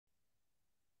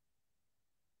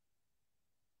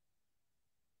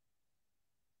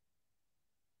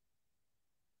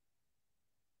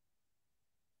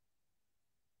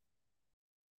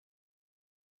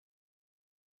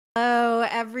Hello,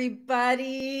 everybody.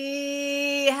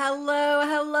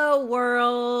 Hello,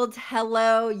 world.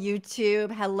 Hello, YouTube.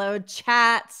 Hello,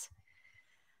 chat.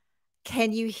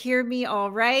 Can you hear me all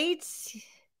right?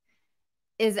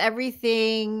 Is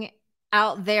everything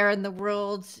out there in the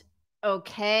world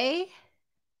okay?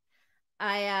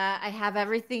 I have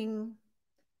everything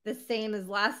the same as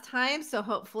last time, so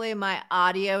hopefully my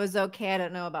audio is okay. I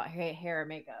don't know about hair and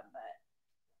makeup, but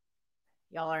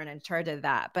y'all aren't in charge of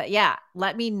that. But yeah,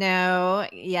 let me know.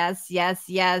 Yes.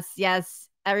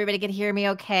 Everybody can hear me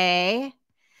okay.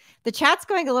 The chat's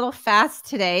going a little fast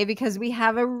today because we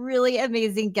have a really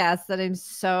amazing guest that I'm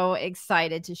so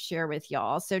excited to share with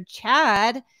y'all. So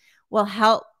Chad will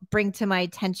help bring to my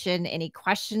attention any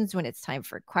questions when it's time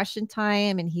for question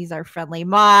time. And he's our friendly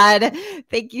mod.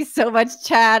 Thank you so much,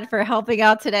 Chad, for helping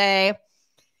out today.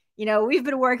 You know, we've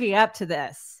been working up to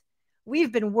this.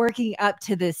 We've been working up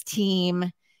to this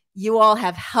team. You all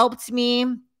have helped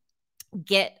me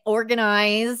get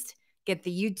organized, get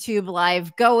the YouTube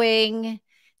live going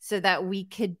so that we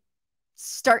could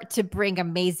start to bring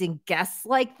amazing guests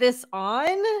like this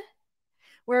on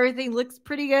where everything looks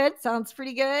pretty good, sounds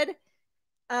pretty good.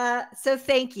 So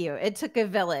thank you. It took a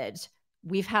village.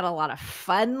 We've had a lot of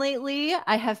fun lately.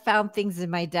 I have found things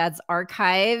in my dad's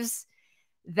archives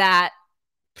that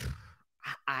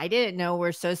I didn't know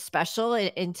were so special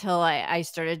until I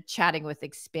started chatting with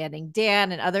Expanding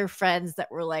Dan and other friends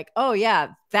that were like, oh, yeah,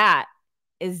 that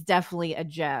is definitely a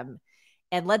gem.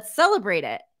 And let's celebrate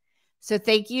it. So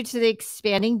thank you to the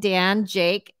Expanding Dan,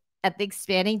 Jake at the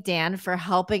Expanding Dan, for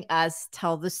helping us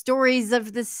tell the stories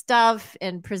of this stuff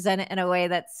and present it in a way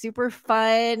that's super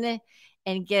fun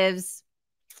and gives,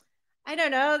 I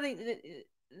don't know,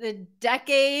 the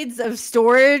decades of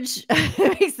storage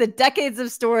makes the decades of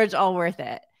storage all worth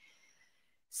it.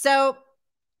 So,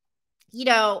 you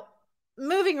know,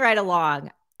 moving right along,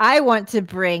 I want to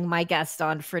bring my guest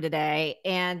on for today.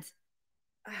 And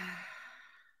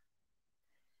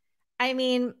I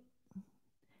mean,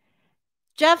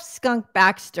 Jeff Skunk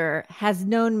Baxter has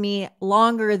known me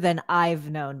longer than I've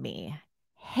known me.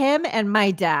 Him and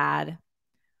my dad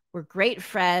were great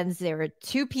friends. They were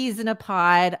two peas in a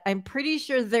pod. I'm pretty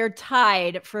sure they're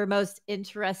tied for most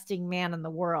interesting man in the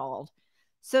world.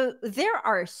 So there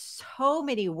are so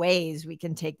many ways we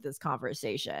can take this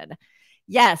conversation.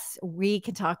 Yes, we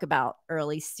can talk about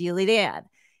early Steely Dan.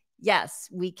 Yes,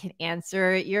 we can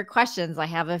answer your questions. I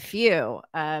have a few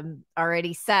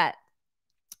already set.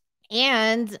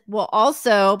 And we'll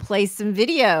also play some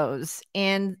videos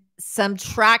and some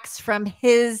tracks from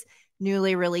his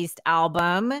newly released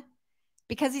album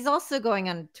because he's also going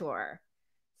on tour.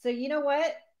 So, you know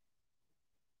what?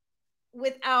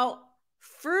 Without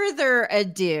further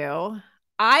ado,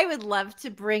 I would love to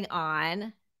bring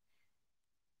on,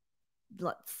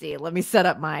 let's see, let me set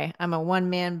up I'm a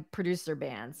one-man producer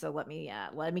band. So let me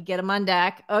get him on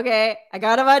deck. Okay, I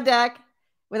got him on deck.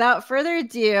 Without further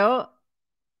ado,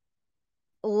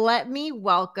 let me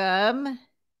welcome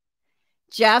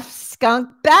Jeff Skunk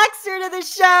Baxter to the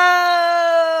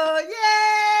show.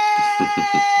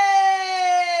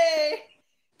 Yay!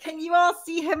 Can you all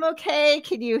see him okay?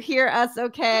 Can you hear us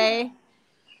okay?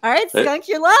 All right, Skunk,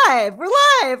 you're live. We're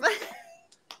live.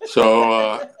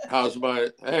 So how's my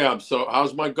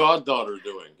goddaughter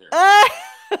doing here?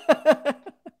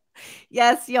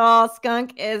 Yes, y'all.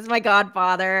 Skunk is my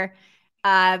godfather.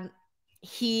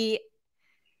 He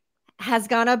has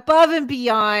gone above and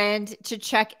beyond to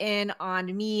check in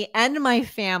on me and my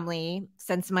family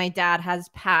since my dad has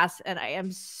passed, and I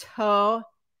am so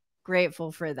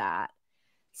grateful for that.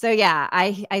 So yeah,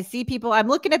 I see people. I'm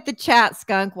looking at the chat,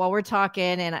 Skunk, while we're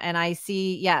talking, and I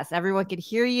see, yes, everyone can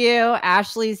hear you.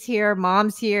 Ashley's here,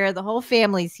 Mom's here, the whole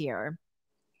family's here.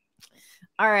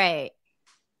 All right,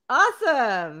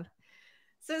 awesome.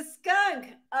 So Skunk,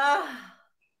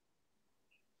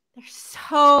 there's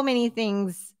so many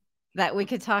things that we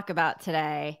could talk about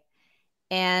today,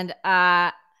 and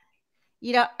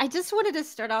you know, I just wanted to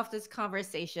start off this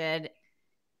conversation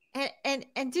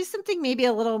and do something maybe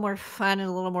a little more fun and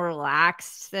a little more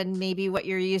relaxed than maybe what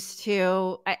you're used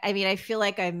to. I mean, I feel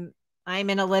like I'm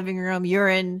in a living room. You're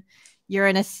in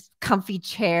a comfy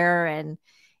chair, and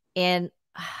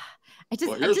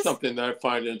Here's something that I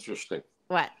find interesting.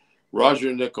 What?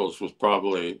 Roger Nichols was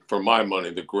probably, for my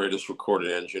money, the greatest recording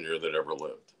engineer that ever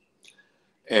lived.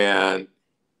 And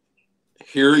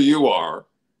here you are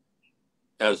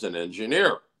as an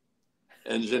engineer,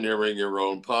 engineering your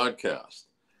own podcast.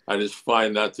 I just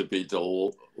find that to be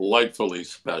delightfully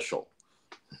special.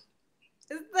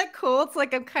 Isn't that cool? It's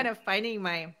like I'm kind of finding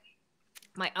my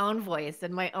own voice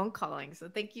and my own calling. So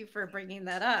thank you for bringing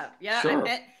that up. Yeah, sure.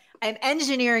 I'm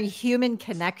engineering human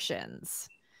connections.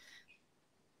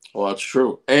 Well, that's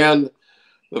true. And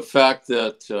the fact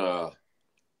that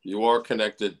you are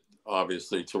connected,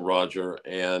 obviously, to Roger,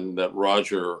 and that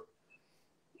Roger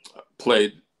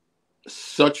played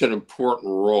such an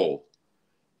important role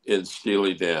in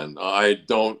Steely Dan. I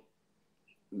don't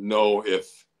know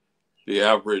if the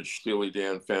average Steely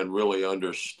Dan fan really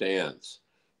understands.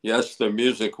 Yes, the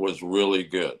music was really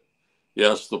good.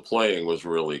 Yes, the playing was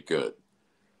really good.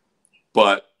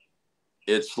 But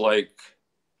it's like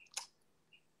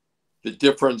the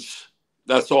difference,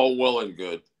 that's all well and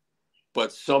good,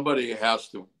 but somebody has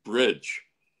to bridge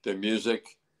the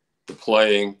music, the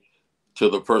playing, to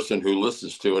the person who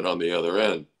listens to it on the other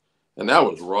end. And that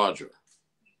was Roger.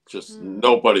 Just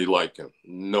nobody like him.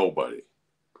 Nobody.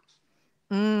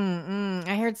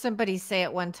 I heard somebody say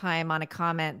at one time on a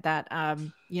comment that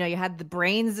you had the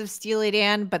brains of Steely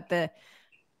Dan,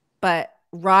 but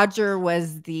Roger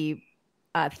was the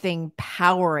thing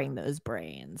powering those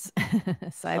brains.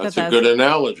 So I thought That's a good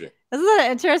analogy. isn't that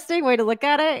an interesting way to look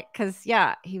at it? Because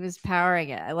yeah, he was powering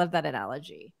it. I love that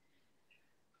analogy.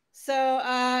 So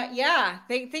yeah,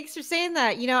 thanks for saying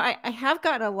that. I have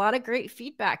gotten a lot of great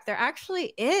feedback. There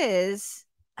actually is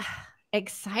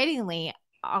excitingly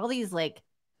all these like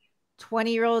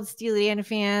 20-year-old Steely Dan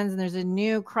fans, and there's a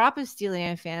new crop of Steely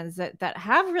Dan fans that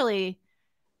have really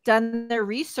done their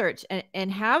research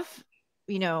and have,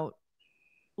 you know,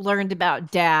 learned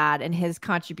about dad and his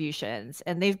contributions,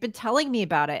 and they've been telling me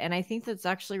about it, and I think that's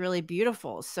actually really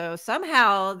beautiful. So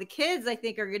somehow the kids, I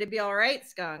think, are going to be all right,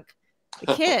 Skunk.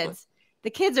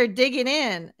 The kids are digging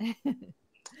in.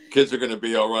 Kids are going to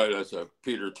be all right. That's a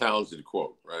Peter Townsend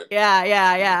quote, right?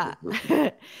 Yeah.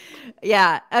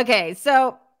 Yeah. Okay.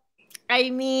 So, I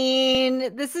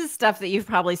mean, this is stuff that you've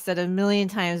probably said a million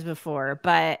times before,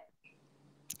 but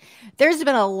there's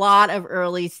been a lot of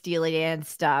early Steely Dan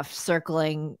stuff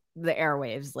circling the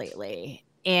airwaves lately.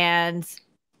 And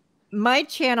my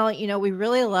channel, we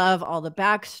really love all the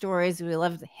backstories. We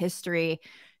love the history.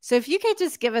 So if you could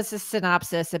just give us a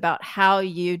synopsis about how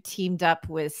you teamed up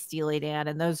with Steely Dan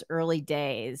in those early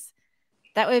days,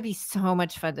 that would be so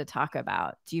much fun to talk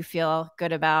about. Do you feel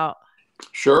good about,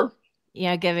 Sure.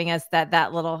 giving us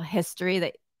that little history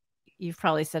that you've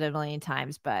probably said a million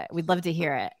times, but we'd love to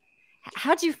hear it.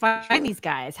 How'd you find these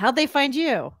guys? How'd they find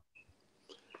you?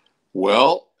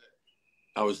 Well,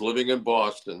 I was living in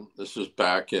Boston. This was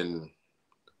back in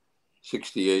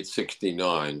 68,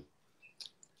 69.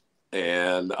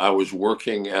 And I was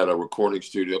working at a recording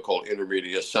studio called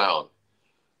Intermedia Sound.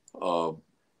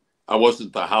 I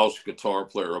wasn't the house guitar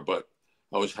player, but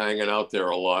I was hanging out there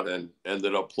a lot and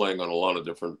ended up playing on a lot of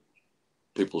different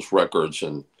people's records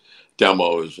and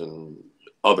demos and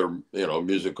other,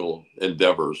 musical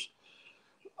endeavors.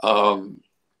 And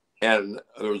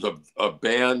there was a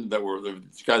band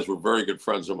these guys were very good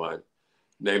friends of mine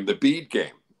named The Bead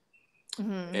Game.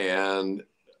 Mm-hmm. And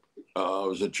it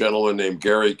was a gentleman named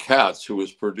Gary Katz who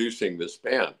was producing this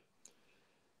band.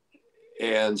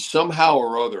 And somehow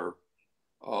or other,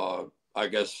 I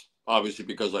guess, obviously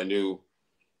because I knew,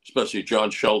 especially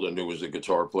John Sheldon, who was a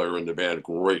guitar player in the band,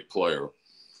 great player,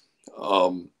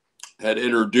 had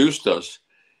introduced us.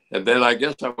 And then I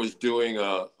guess I was doing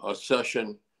a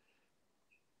session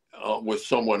with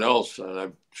someone else, and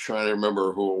I'm trying to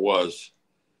remember who it was,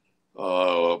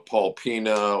 Paul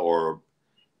Pina or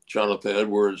Jonathan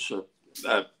Edwards.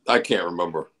 I can't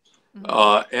remember.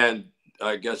 Mm-hmm. And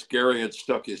I guess Gary had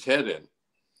stuck his head in.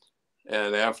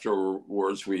 And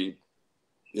afterwards, we,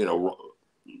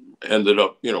 ended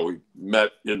up, we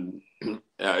met in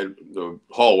the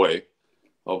hallway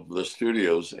of the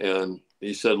studios. And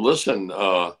he said, listen,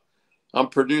 I'm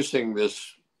producing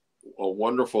a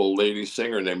wonderful lady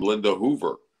singer named Linda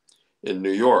Hoover in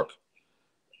New York.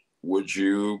 Would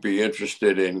you be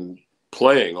interested in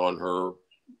playing on her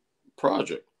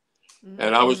project? Mm-hmm.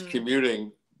 And I was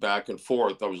commuting back and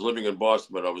forth. I was living in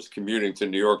Boston, but I was commuting to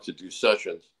New York to do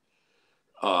sessions.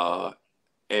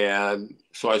 And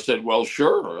so I said, well,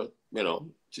 sure,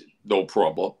 no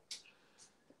problem.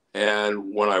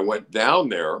 And when I went down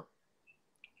there,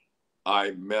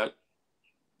 I met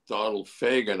Donald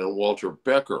Fagen and Walter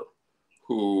Becker,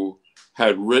 who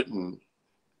had written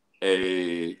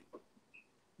a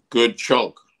good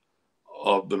chunk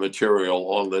of the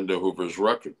material on Linda Hoover's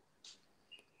record.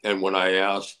 And when I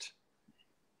asked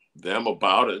them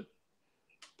about it,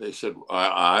 they said,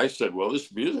 I said, well,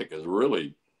 this music is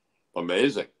really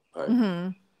amazing. Right? Mm-hmm.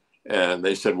 And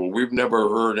they said, well, we've never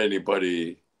heard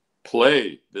anybody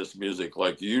play this music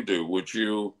like you do. Would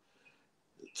you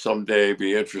someday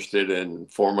be interested in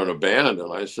forming a band?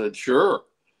 And I said, sure.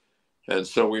 And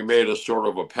so we made a sort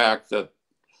of a pact that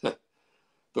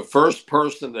the first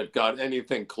person that got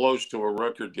anything close to a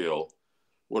record deal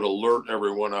would alert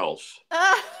everyone else.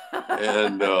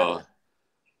 And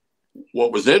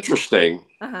what was interesting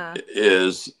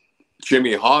is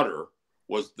Jimmy Hodder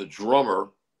was the drummer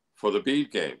for the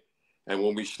Beat Game. And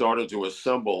when we started to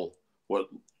assemble what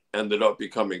ended up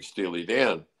becoming Steely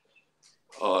Dan,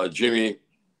 Jimmy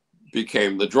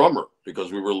became the drummer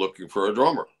because we were looking for a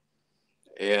drummer.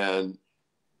 And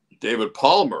David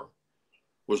Palmer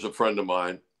was a friend of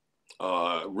mine.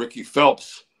 Ricky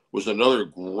Phelps was another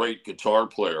great guitar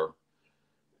player.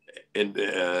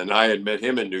 And I had met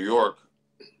him in New York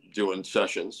doing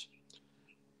sessions.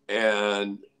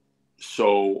 And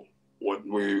so when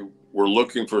we were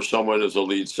looking for someone as a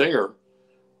lead singer,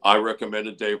 I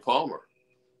recommended Dave Palmer.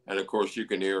 And of course, you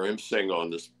can hear him sing on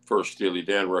this first Steely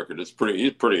Dan record. He's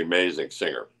a pretty amazing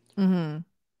singer. Mm-hmm.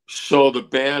 So the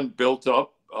band built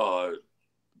up.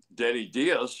 Denny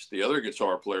Diaz, the other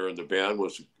guitar player in the band,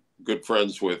 was good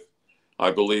friends with,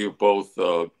 I believe, both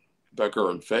Becker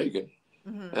and Fagan.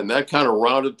 Mm-hmm. And that kind of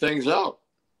rounded things out.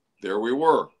 There we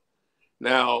were.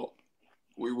 Now,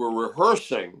 we were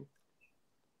rehearsing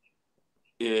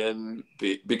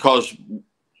because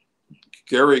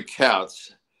Gary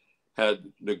Katz had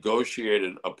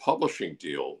negotiated a publishing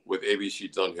deal with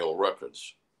ABC Dunhill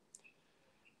Records.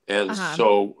 And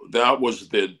so that was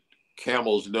the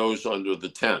camel's nose under the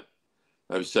tent.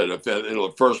 I've said, if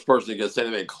the first person gets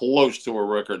anything close to a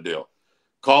record deal,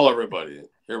 call everybody.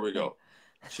 Here we go.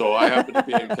 So I happened to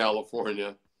be in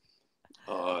California.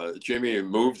 Jimmy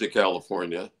moved to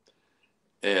California,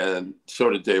 and so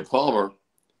did Dave Palmer.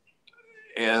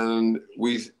 And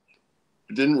we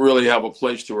didn't really have a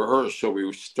place to rehearse, so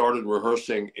we started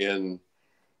rehearsing in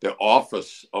the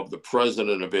office of the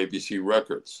president of ABC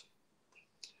Records,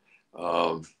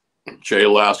 Jay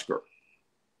Lasker.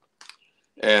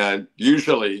 And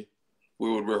usually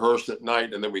we would rehearse at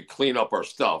night and then we'd clean up our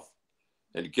stuff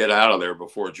and get out of there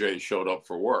before Jay showed up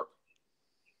for work.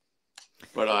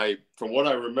 But from what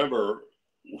I remember,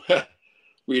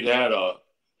 we'd had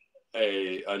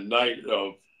a night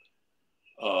of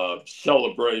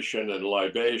celebration and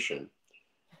libation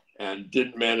and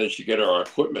didn't manage to get our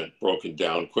equipment broken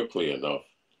down quickly enough.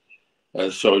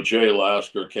 And so Jay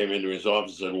Lasker came into his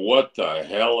office and said, "What the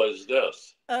hell is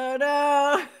this?" Oh,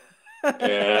 no.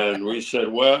 And we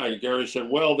said, well, and Gary said,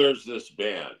 well, there's this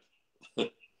band.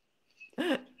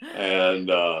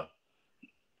 And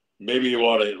maybe you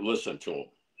ought to listen to them.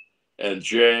 And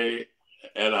Jay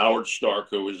and Howard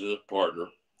Stark, who was his partner,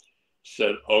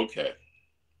 said, okay,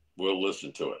 we'll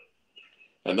listen to it.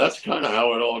 And that's kind of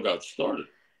how it all got started.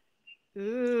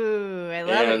 Ooh, I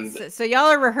love it. So y'all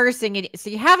are rehearsing. So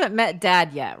you haven't met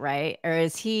Dad yet, right? Or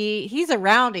is he's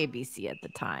around ABC at the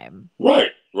time?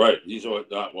 Right. He's a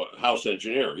house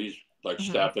engineer. He's like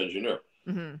staff engineer.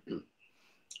 Mm-hmm.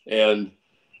 And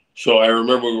so I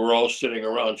remember we were all sitting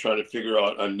around trying to figure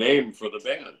out a name for the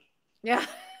band. Yeah.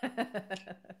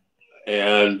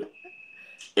 And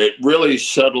it really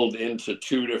settled into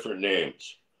two different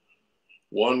names.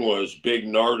 One was Big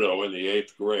Nardo in the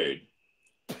 8th grade.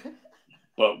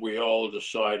 But we all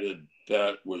decided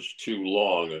that was too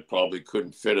long and probably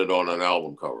couldn't fit it on an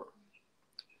album cover.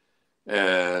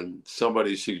 And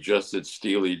somebody suggested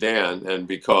Steely Dan. And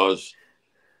because,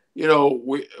 we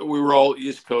were all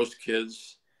East Coast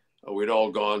kids, we'd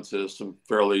all gone to some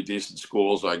fairly decent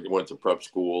schools. I went to prep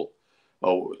school.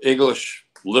 English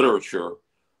literature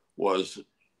was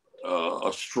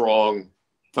a strong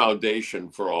foundation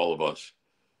for all of us.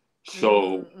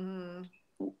 So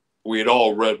we had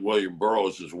all read William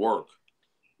Burroughs' work.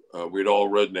 We'd all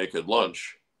read Naked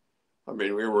Lunch. I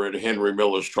mean, we were at Henry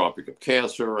Miller's Tropic of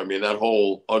Cancer. I mean, that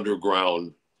whole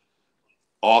underground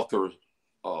author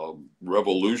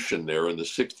revolution there in the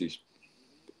 60s.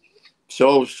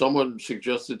 So someone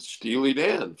suggested Steely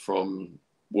Dan from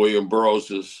William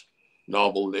Burroughs'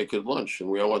 novel Naked Lunch. And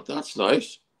we all went, that's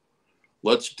nice.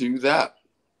 Let's do that.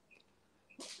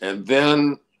 And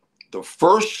then the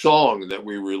first song that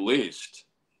we released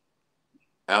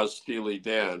as Steely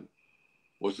Dan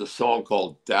was a song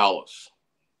called Dallas.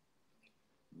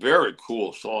 Very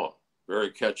cool song, very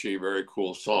catchy, very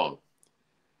cool song.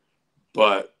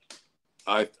 But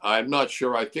I'm not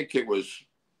sure. I think it was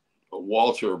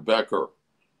Walter Becker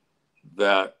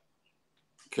that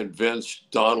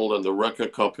convinced Donald and the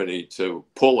record company to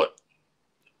pull it.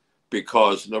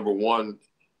 Because number one,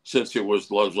 since there was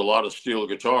a lot of steel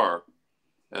guitar,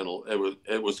 and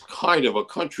it was kind of a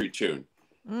country tune,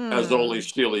 as only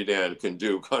Steely Dan can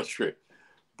do country.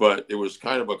 But it was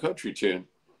kind of a country tune.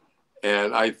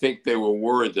 And I think they were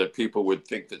worried that people would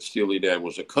think that Steely Dan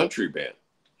was a country band.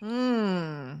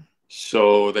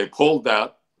 So they pulled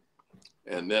that.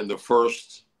 And then the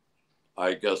first,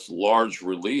 I guess, large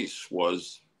release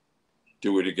was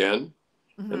do it again.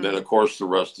 Mm-hmm. And then, of course, the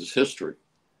rest is history.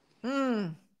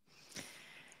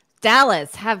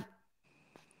 Dallas, has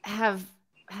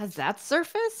that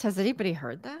surfaced? Has anybody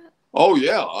heard that? Oh,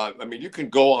 yeah. I mean, you can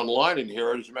go online and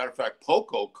hear it. As a matter of fact,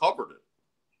 Poco covered it.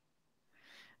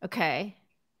 Okay.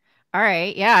 All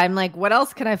right. Yeah. I'm like, what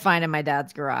else can I find in my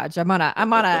dad's garage? I'm on a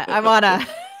I'm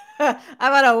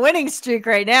on a winning streak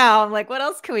right now. I'm like, what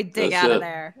else can we dig That's out of it.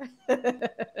 there?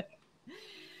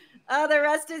 Oh, the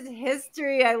rest is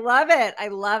history. I love it. I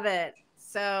love it.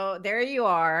 So there you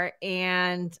are.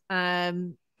 And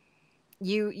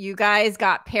you guys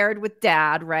got paired with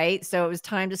dad, right? So it was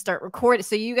time to start recording.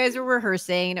 So you guys were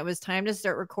rehearsing and it was time to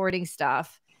start recording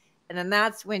stuff. And then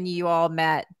that's when you all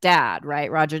met dad,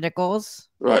 right? Roger Nichols.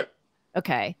 Right.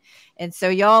 Okay. And so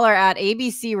y'all are at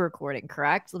ABC recording,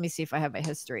 correct? Let me see if I have my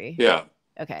history. Yeah.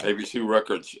 Okay. ABC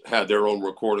Records had their own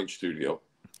recording studio.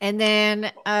 And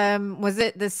then was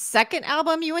it the second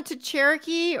album you went to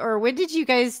Cherokee, or when did you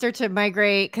guys start to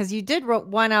migrate? Because you did wrote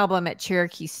one album at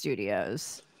Cherokee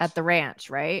Studios at the ranch,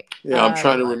 right? Yeah, I'm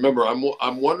trying to remember.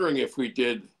 I'm wondering if we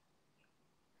did.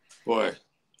 Boy.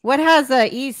 What has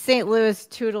East St. Louis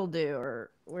Toodle-Doo,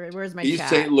 or where's my East chat?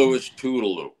 St. Louis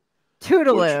Toodaloo.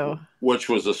 Toodaloo. Which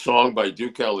was a song by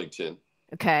Duke Ellington.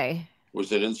 Okay.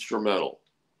 Was an instrumental.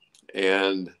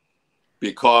 And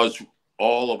because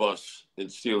all of us in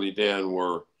Steely Dan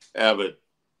were avid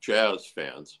jazz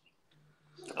fans,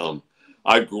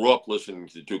 I grew up listening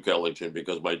to Duke Ellington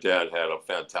because my dad had a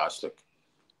fantastic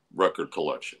record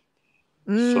collection.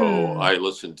 So I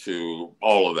listened to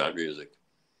all of that music.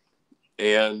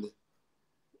 And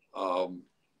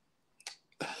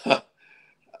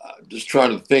just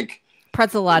trying to think.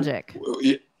 Pretzel Logic.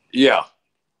 Yeah.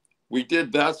 We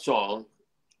did that song.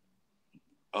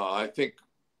 I think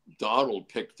Donald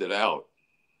picked it out.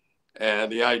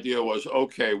 And the idea was,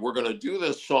 okay, we're going to do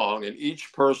this song, and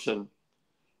each person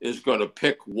is going to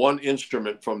pick one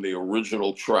instrument from the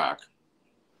original track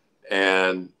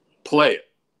and play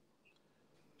it.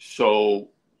 So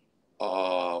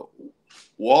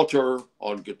Walter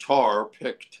on guitar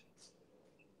picked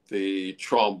the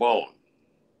trombone.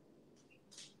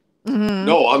 Mm-hmm.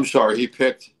 No, I'm sorry. He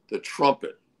picked the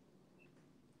trumpet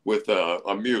with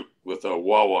a mute, with a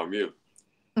wah-wah mute.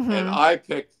 Mm-hmm. And I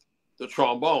picked the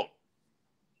trombone.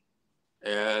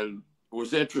 And it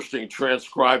was interesting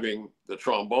transcribing the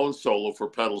trombone solo for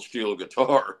pedal steel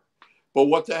guitar. But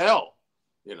what the hell?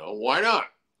 You know, why not?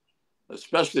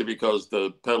 Especially because the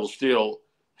pedal steel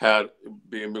had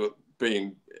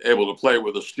being able to play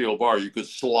with a steel bar, you could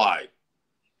slide.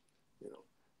 You know,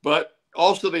 but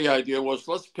also the idea was,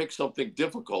 let's pick something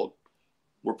difficult.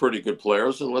 We're pretty good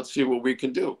players, and let's see what we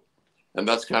can do. And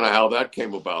that's kind of how that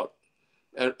came about.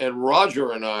 And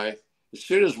Roger and I, as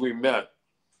soon as we met,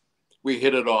 we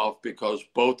hit it off because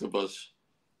both of us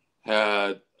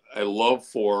had a love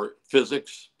for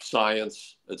physics,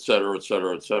 science, et cetera, et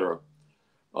cetera, et cetera.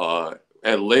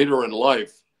 And later in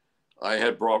life, I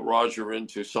had brought Roger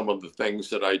into some of the things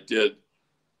that I did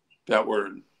that were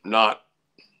not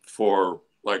for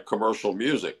like commercial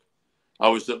music. I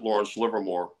was at Lawrence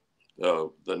Livermore,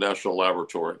 the National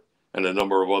Laboratory, and a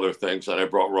number of other things, and I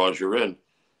brought Roger in.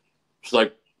 It's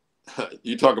like,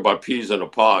 you talk about peas in a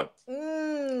pod.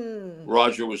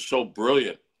 Roger was so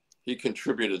brilliant. He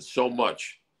contributed so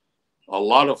much. A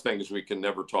lot of things we can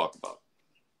never talk about.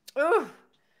 Ooh.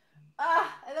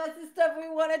 That's the stuff we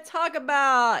want to talk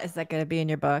about. Is that going to be in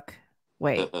your book?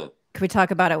 Wait, can we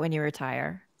talk about it when you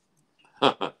retire?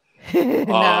 No.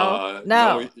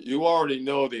 You already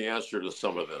know the answer to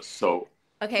some of this. So,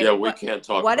 okay, yeah, we can't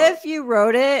talk about it. What if you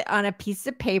wrote it on a piece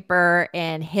of paper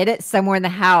and hid it somewhere in the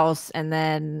house and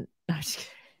then...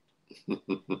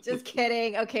 Just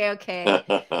kidding. Okay.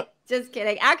 Just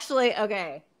kidding. Actually,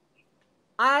 okay.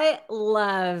 I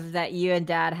love that you and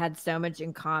Dad had so much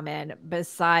in common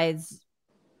besides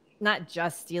not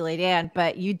just Steely Dan,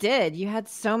 but you had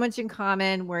so much in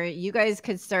common where you guys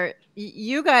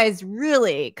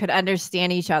really could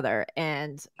understand each other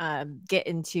and get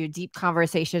into deep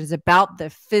conversations about the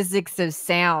physics of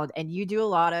sound. And you do a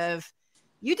lot of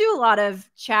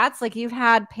chats, like you've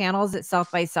had panels at South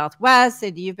by Southwest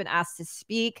and you've been asked to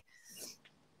speak.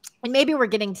 And maybe we're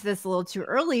getting to this a little too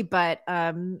early, but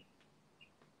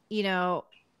you know,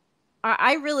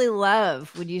 I really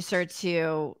love when you start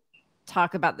to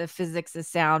talk about the physics of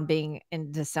sound, being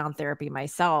into sound therapy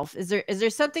myself. Is there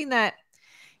something that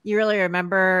you really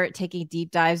remember taking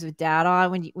deep dives with Dad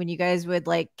on when you guys would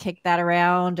like kick that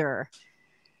around, or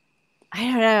I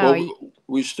don't know. Well,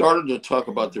 we started to talk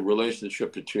about the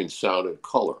relationship between sound and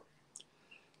color.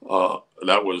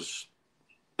 That was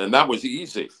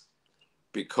easy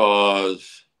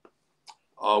because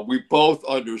we both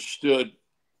understood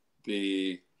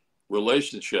the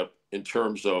relationship in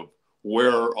terms of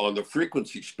where on the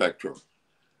frequency spectrum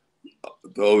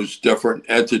those different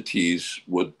entities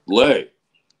would lay.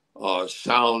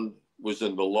 Sound was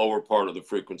in the lower part of the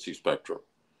frequency spectrum,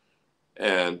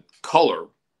 and color,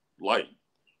 light,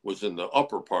 was in the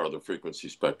upper part of the frequency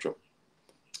spectrum.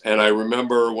 And I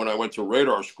remember when I went to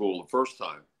radar school the first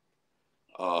time,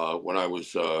 when I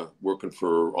was working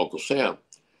for Uncle Sam,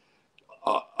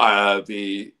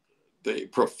 the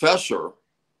professor,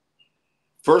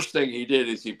 first thing he did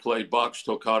is he played Bach's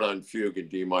Toccata and Fugue in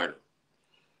D minor.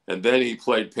 And then he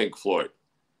played Pink Floyd.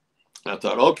 I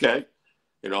thought, okay,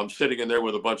 I'm sitting in there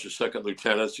with a bunch of second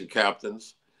lieutenants and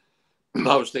captains.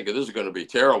 I was thinking this is going to be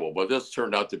terrible, but this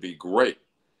turned out to be great.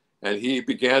 And he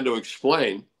began to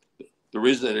explain the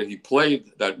reason that he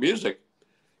played that music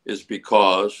is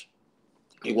because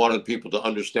he wanted people to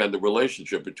understand the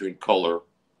relationship between color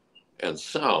and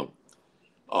sound.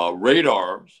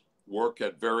 Radars work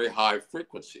at very high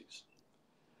frequencies.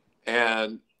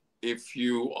 And if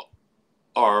you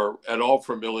are at all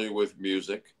familiar with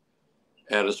music,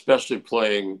 and especially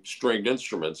playing stringed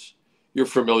instruments, you're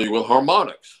familiar with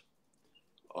harmonics.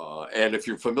 And if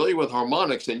you're familiar with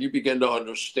harmonics, then you begin to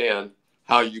understand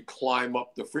how you climb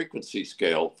up the frequency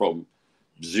scale from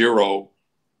 0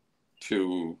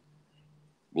 to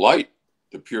light,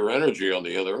 the pure energy on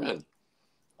the other end.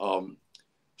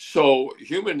 So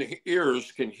human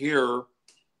ears can hear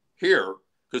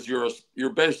because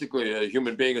you're basically a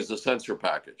human being as a sensor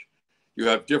package. You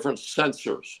have different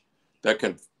sensors that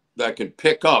can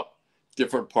pick up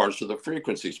different parts of the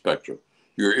frequency spectrum.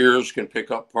 Your ears can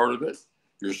pick up part of it.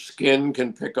 Your skin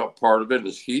can pick up part of it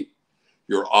as heat.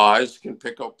 Your eyes can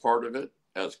pick up part of it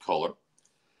as color.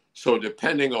 So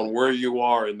depending on where you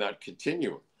are in that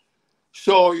continuum.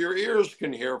 So your ears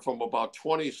can hear from about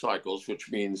 20 cycles,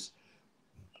 which means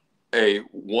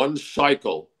one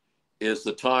cycle is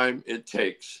the time it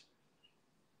takes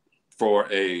for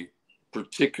a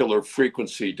particular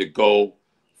frequency to go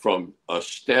from a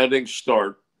standing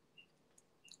start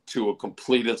to a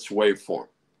complete its waveform.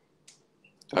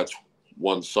 That's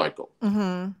one cycle.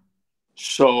 Mm-hmm.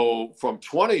 So from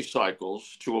 20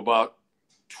 cycles to about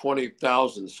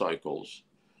 20,000 cycles,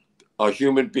 a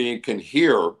human being can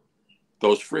hear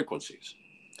those frequencies.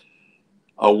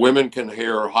 Women can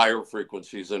hear higher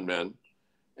frequencies than men,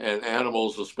 and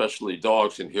animals, especially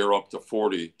dogs, can hear up to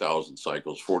 40,000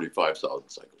 cycles, 45,000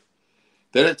 cycles.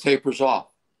 Then it tapers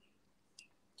off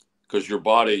because your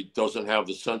body doesn't have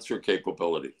the sensor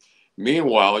capability.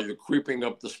 Meanwhile, you're creeping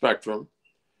up the spectrum,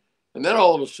 and then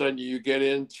all of a sudden you get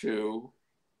into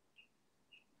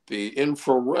the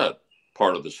infrared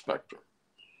part of the spectrum,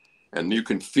 and you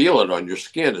can feel it on your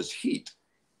skin as heat.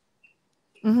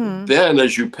 Mm-hmm. Then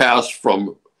as you pass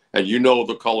from, and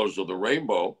the colors of the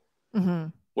rainbow, mm-hmm.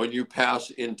 When you pass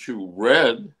into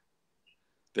red,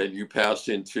 then you pass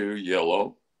into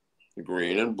yellow,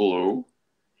 green, and blue.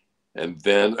 And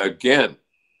then again,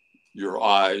 your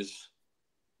eyes,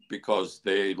 because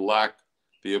they lack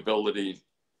the ability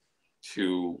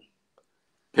to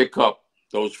pick up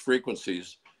those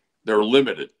frequencies, they're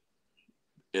limited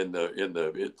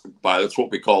that's what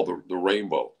we call the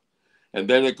rainbow. And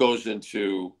then it goes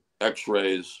into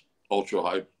X-rays, ultra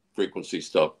high frequency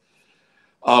stuff.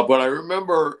 But I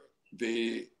remember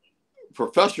the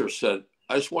professor said,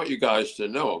 I just want you guys to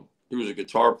know, he was a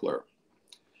guitar player.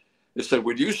 He said,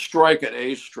 when you strike an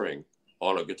A string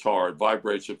on a guitar, it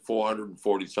vibrates at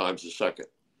 440 times a second.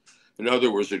 In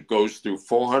other words, it goes through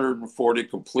 440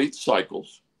 complete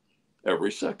cycles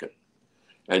every second.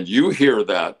 And you hear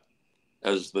that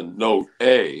as the note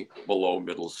A below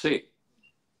middle C.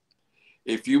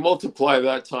 If you multiply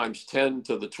that times 10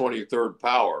 to the 23rd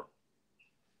power,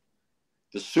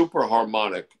 the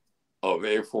superharmonic of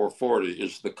A440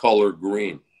 is the color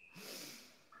green.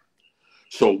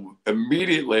 So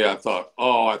immediately I thought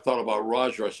about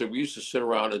Roger. I said, we used to sit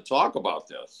around and talk about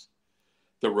this,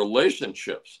 the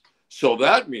relationships. So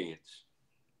that means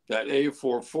that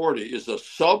A440 is a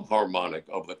subharmonic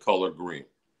of the color green.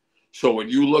 So when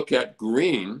you look at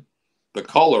green, the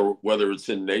color, whether it's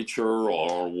in nature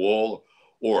or wool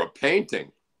or a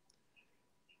painting,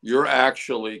 you're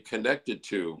actually connected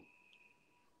to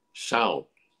sound,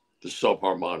 the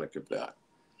subharmonic of that.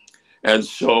 And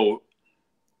so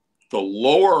the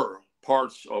lower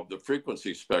parts of the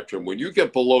frequency spectrum, when you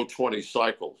get below 20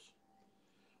 cycles,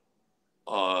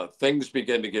 things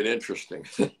begin to get interesting.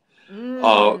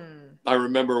 I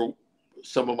remember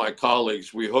some of my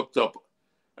colleagues, we hooked up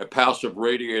a passive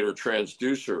radiator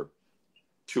transducer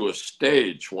to a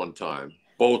stage one time,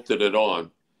 bolted it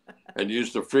on, and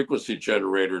used a frequency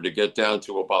generator to get down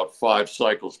to about 5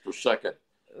 cycles per second.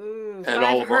 Ooh, and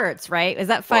 5 hertz, right? Is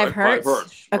that 5 hertz? 5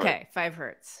 hertz, right? Okay, 5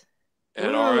 hertz.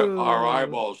 And our Ooh.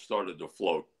 eyeballs started to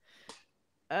float.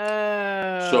 So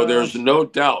Oh. there's no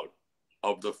doubt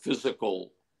of the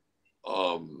physical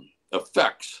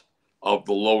effects of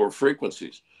the lower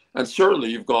frequencies. And certainly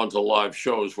you've gone to live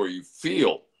shows where you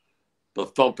feel the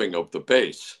thumping of the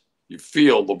bass, you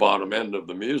feel the bottom end of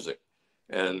the music.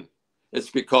 And it's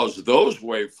because those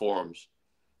waveforms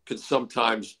can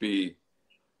sometimes be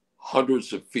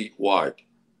hundreds of feet wide.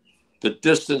 The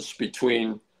distance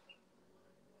between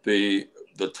the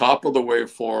top of the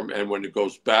waveform and when it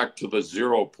goes back to the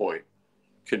 0 point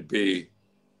could be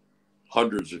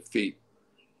hundreds of feet.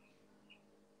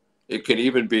 It can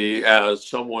even be, as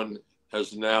someone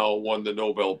has now won the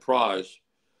Nobel Prize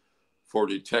for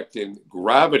detecting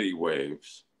gravity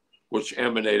waves, which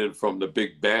emanated from the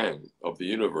Big Bang of the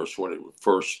universe when it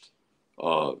first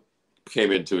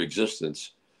came into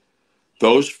existence.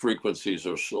 Those frequencies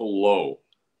are so low,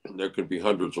 there could be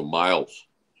hundreds of miles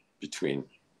between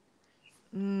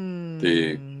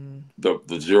the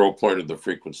 0 point of the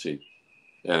frequency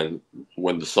and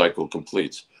when the cycle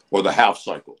completes, or the half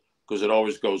cycle, because it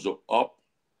always goes up,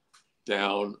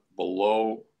 down,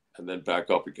 below, and then back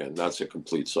up again. That's a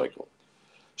complete cycle.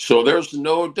 So there's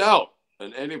no doubt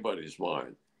in anybody's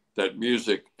mind that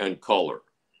music and color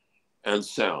and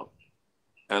sound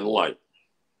and light,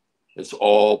 it's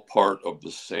all part of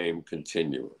the same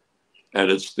continuum.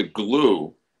 And it's the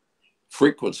glue,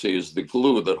 frequency is the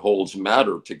glue that holds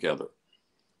matter together.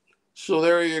 So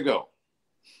there you go.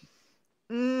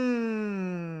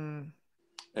 Mm.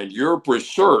 And your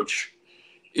research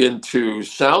into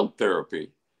sound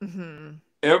therapy, Mm-hmm.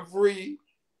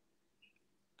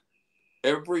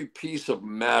 every piece of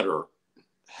matter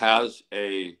has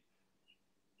a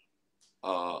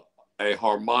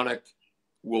harmonic,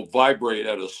 will vibrate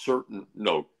at a certain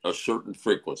note, a certain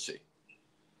frequency.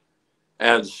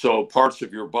 And so parts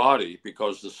of your body,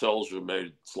 because the cells are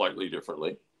made slightly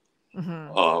differently,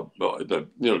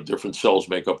 different cells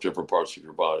make up different parts of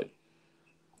your body,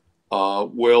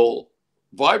 will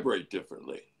vibrate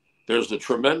differently. There's a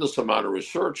tremendous amount of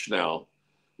research now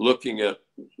looking at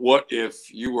what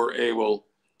if you were able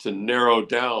to narrow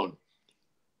down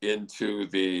into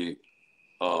the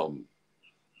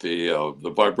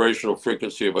vibrational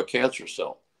frequency of a cancer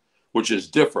cell, which is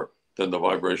different than the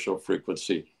vibrational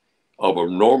frequency of a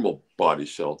normal body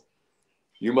cell.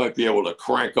 You might be able to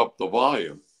crank up the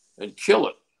volume and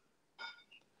kill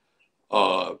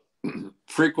it.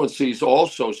 Frequencies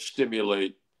also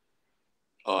stimulate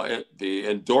the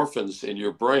endorphins in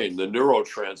your brain, the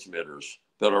neurotransmitters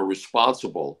that are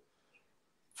responsible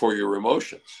for your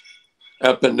emotions.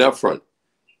 Epinephrine,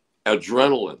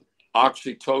 adrenaline,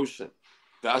 oxytocin,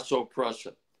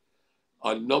 vasopressin,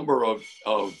 a number of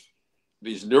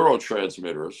these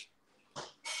neurotransmitters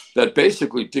that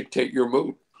basically dictate your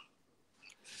mood.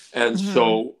 And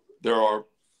so there are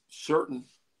certain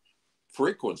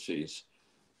frequencies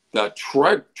that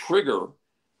trigger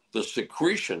the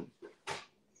secretion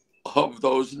of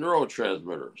those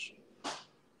neurotransmitters.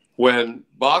 When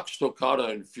Bach's Toccata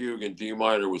and Fugue in D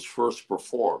minor was first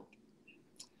performed,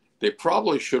 they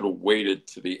probably should have waited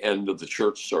to the end of the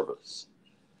church service,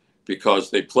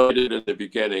 because they played it in the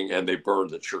beginning and they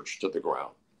burned the church to the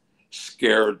ground,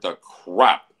 scared the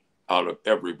crap out of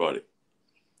everybody.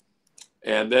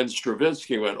 And then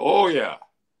Stravinsky went, oh yeah,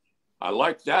 I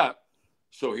like that.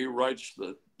 So he writes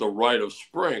the Rite of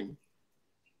Spring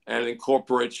and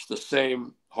incorporates the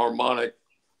same harmonic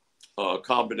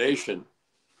combination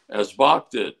as Bach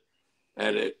did.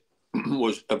 And it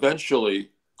was eventually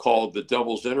called the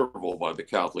Devil's Interval by the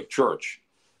Catholic Church.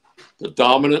 The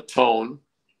dominant tone,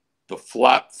 the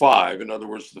flat five, in other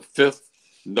words, the fifth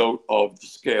note of the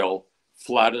scale,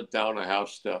 flatted down a half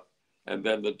step, and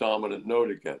then the dominant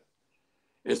note again.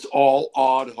 It's all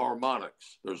odd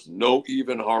harmonics. There's no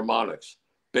even harmonics.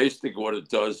 Basically, what it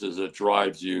does is it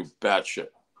drives you batshit.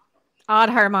 Odd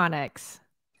harmonics.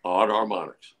 Odd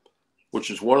harmonics, which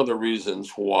is one of the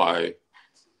reasons why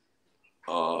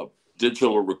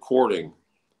digital recording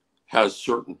has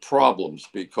certain problems,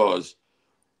 because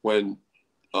when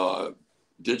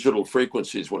digital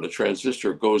frequencies, when a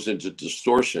transistor goes into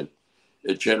distortion,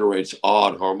 it generates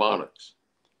odd harmonics.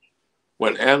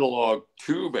 When analog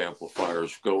tube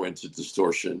amplifiers go into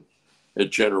distortion,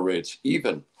 it generates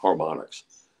even harmonics.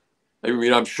 I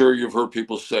mean, I'm sure you've heard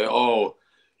people say, oh,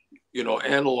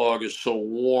 analog is so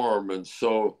warm. And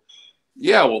so,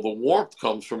 yeah, well, the warmth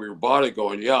comes from your body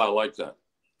going, yeah, I like that,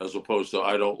 as opposed to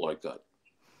I don't like that.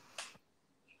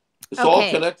 It's all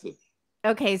connected.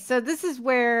 Okay, so this is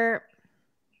where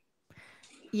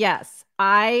Yes,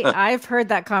 I've heard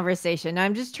that conversation.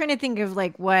 I'm just trying to think of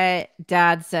like what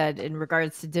Dad said in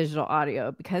regards to digital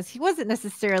audio, because he wasn't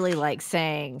necessarily like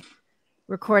saying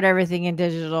record everything in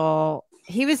digital.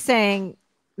 He was saying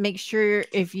make sure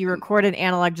if you record an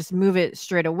analog, just move it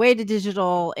straight away to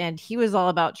digital. And he was all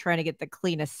about trying to get the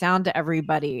cleanest sound to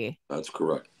everybody. That's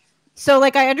correct. So,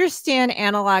 like, I understand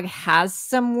analog has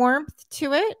some warmth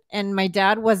to it. And my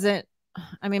dad wasn't,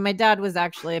 I mean, my dad was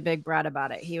actually a big brat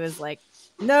about it. He was like,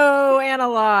 no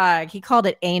analog. He called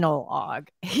it analog.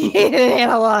 He hated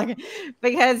analog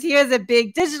because he was a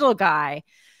big digital guy.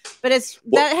 But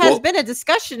that has been a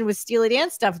discussion with Steely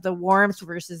Dan stuff, the warmth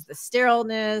versus the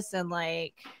sterileness, and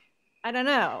like, I don't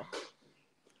know.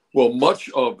 Well, much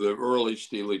of the early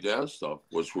Steely Dan stuff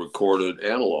was recorded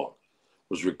analog,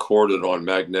 was recorded on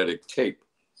magnetic tape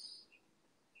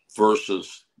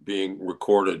versus being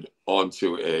recorded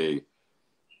onto a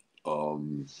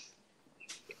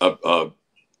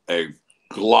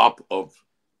glop of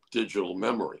digital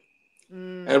memory.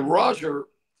 And Roger,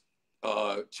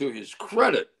 to his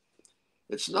credit,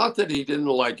 it's not that he didn't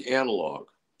like analog.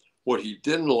 What he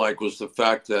didn't like was the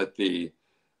fact that the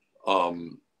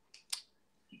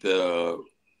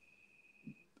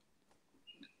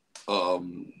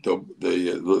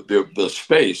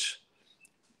space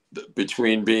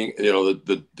between being, you know,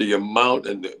 the amount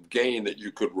and the gain that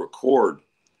you could record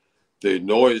the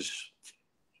noise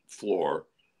floor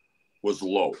was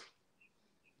low.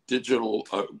 Digital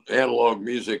analog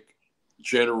music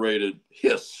generated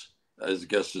hiss, I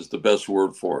guess is the best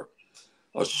word for it.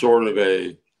 A sort of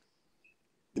a,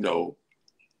 you know,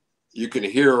 you can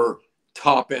hear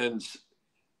top ends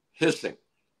hissing.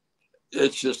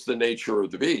 It's just the nature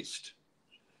of the beast.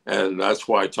 And that's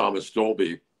why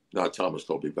Mr.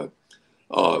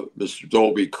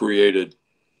 Dolby created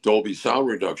Dolby Sound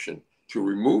Reduction to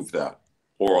remove that,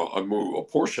 or a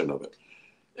portion of it.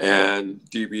 And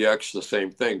DBX, the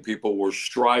same thing. People were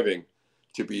striving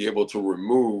to be able to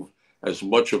remove as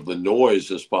much of the noise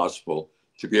as possible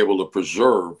to be able to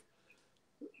preserve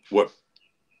what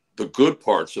the good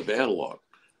parts of analog.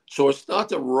 So it's not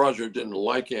that Roger didn't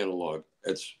like analog.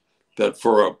 It's that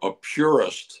for a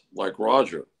purist like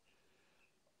Roger,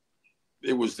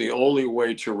 it was the only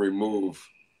way to remove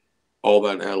all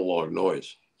that analog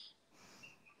noise.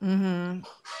 Mm-hmm.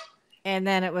 And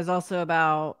then it was also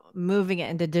about moving it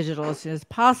into digital as soon as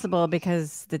possible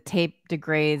because the tape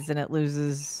degrades and it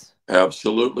loses.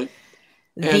 Absolutely.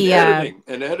 And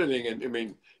editing. And I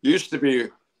mean, used to be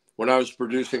when I was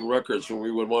producing records, when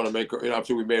we would want to make,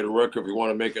 after we made a record, we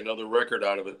want to make another record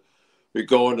out of it. We'd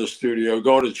go into the studio,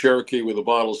 go into Cherokee with a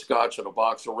bottle of scotch and a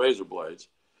box of razor blades.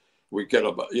 We'd get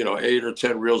 8 or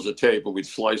 10 reels of tape, and we'd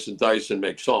slice and dice and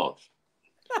make songs.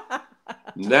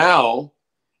 Now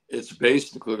it's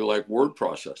basically like word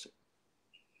processing.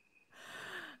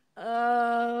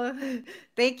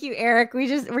 Thank you, Eric.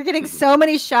 We're getting so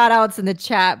many shout outs in the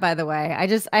chat, by the way.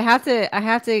 I have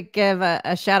to give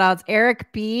a shout out.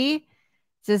 Eric B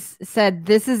just said,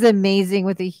 this is amazing,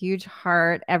 with a huge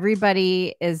heart.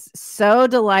 Everybody is so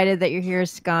delighted that you're here,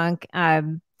 Skunk.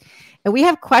 And we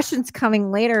have questions coming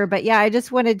later, but yeah, I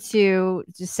just wanted to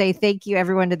just say thank you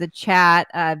everyone to the chat.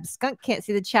 Skunk can't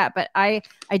see the chat, but I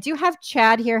do have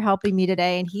Chad here helping me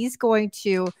today, and he's going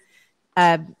to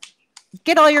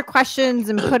get all your questions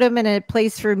and put them in a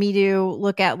place for me to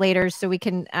look at later, so we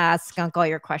can ask Skunk all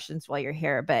your questions while you're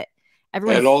here. But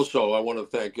everyone, and also I want to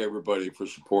thank everybody for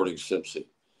supporting Cimcie. She's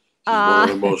one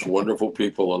of the most wonderful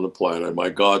people on the planet, my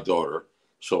goddaughter.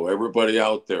 So everybody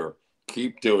out there,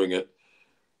 keep doing it.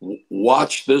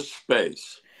 Watch this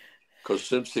space, because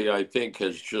Cimcie, I think,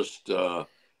 has just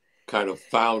kind of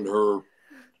found her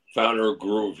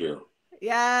groove here.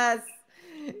 Yes.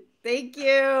 Thank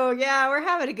you. Yeah, we're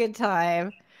having a good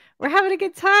time. We're having a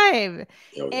good time.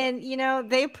 Oh, yeah. And, you know,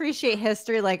 they appreciate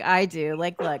history like I do.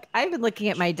 Like, look, I've been looking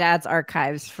at my dad's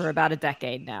archives for about a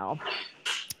decade now.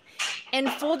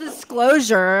 And full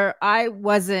disclosure, I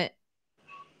wasn't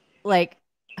like,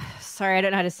 sorry, I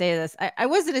don't know how to say this. I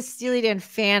wasn't a Steely Dan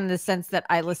fan in the sense that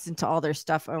I listened to all their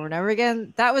stuff over and over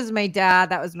again. That was my dad.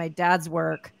 That was my dad's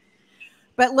work.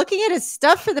 But looking at his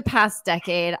stuff for the past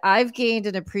decade, I've gained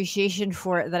an appreciation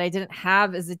for it that I didn't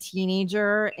have as a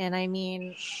teenager. And I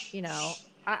mean, you know,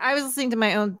 I was listening to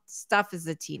my own stuff as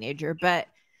a teenager, but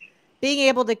being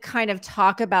able to kind of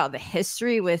talk about the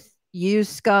history with you,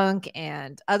 Skunk,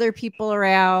 and other people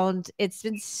around, it's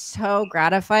been so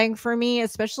gratifying for me,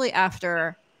 especially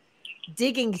after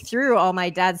digging through all my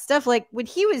dad's stuff. Like when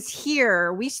he was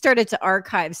here, we started to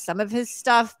archive some of his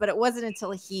stuff, but it wasn't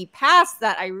until he passed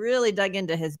that I really dug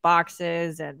into his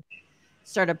boxes and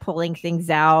started pulling things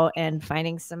out and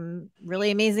finding some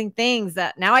really amazing things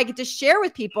that now I get to share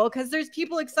with people because there's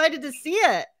people excited to see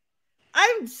it.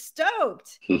 I'm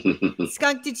stoked.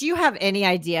 Skunk, did you have any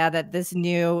idea that this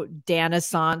new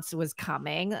Danaissance was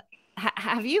coming?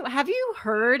 Have you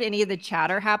heard any of the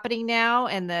chatter happening now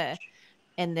and the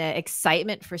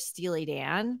excitement for Steely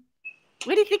Dan?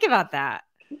 What do you think about that?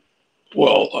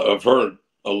 Well, I've heard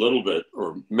a little bit,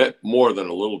 or met more than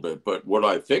a little bit, but what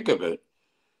I think of it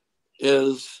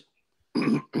is,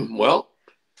 well,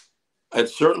 it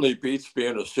certainly beats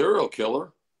being a serial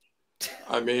killer.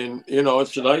 I mean,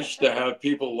 it's nice to have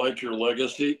people like your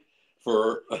legacy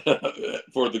for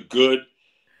for the good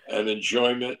and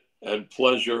enjoyment and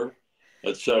pleasure,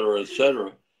 et cetera, et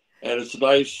cetera. And it's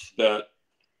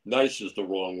nice is the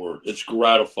wrong word. It's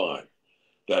gratifying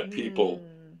that people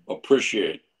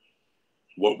appreciate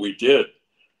what we did.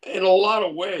 In a lot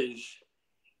of ways,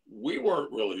 we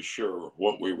weren't really sure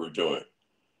what we were doing.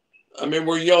 I mean,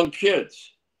 we're young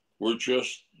kids. We're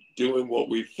just doing what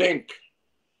we think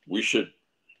we should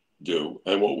do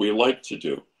and what we like to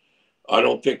do. I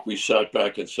don't think we sat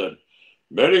back and said,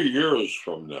 many years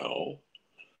from now,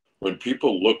 when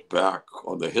people look back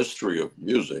on the history of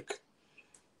music,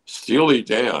 Steely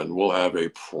Dan will have a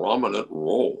prominent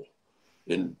role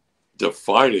in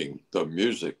defining the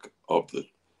music of the.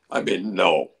 I mean,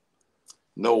 no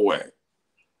way.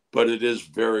 But it is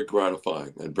very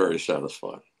gratifying and very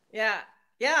satisfying. Yeah.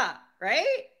 Yeah.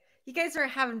 Right? You guys are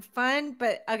having fun,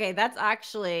 but okay, that's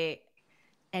actually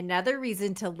another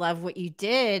reason to love what you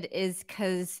did is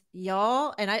because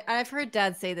y'all, and I've heard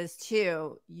Dad say this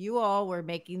too, you all were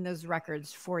making those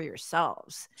records for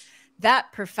yourselves.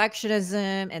 That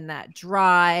perfectionism and that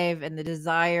drive and the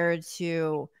desire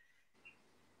to,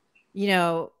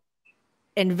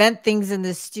 invent things in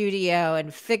the studio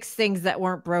and fix things that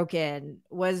weren't broken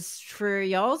was for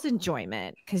y'all's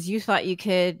enjoyment because you thought you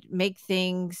could make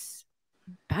things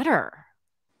better.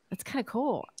 That's kind of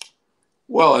cool.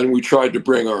 Well, and we tried to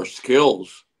bring our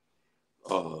skills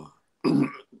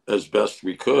as best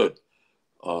we could.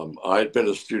 I'd been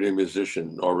a studio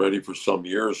musician already for some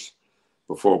years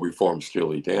before we formed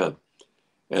Steely Dan.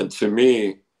 And to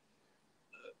me,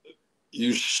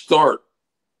 you start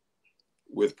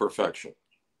with perfection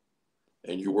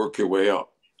and you work your way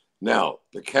up. Now,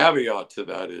 the caveat to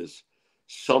that is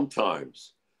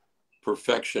sometimes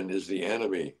perfection is the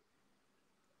enemy,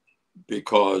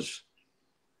 because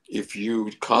if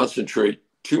you concentrate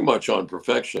too much on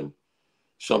perfection,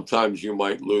 sometimes you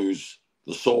might lose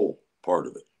the soul part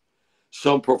of it.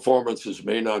 Some performances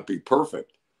may not be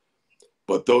perfect,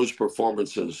 but those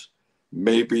performances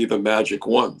may be the magic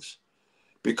ones,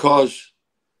 because,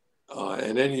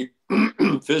 and any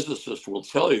physicist will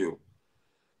tell you,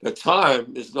 that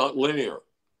time is not linear.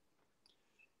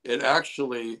 It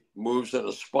actually moves in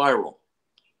a spiral.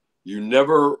 You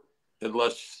never,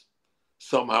 unless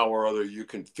somehow or other you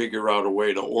can figure out a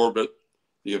way to orbit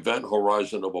the event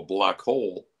horizon of a black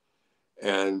hole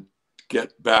and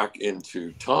get back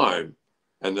into time,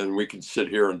 and then we can sit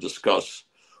here and discuss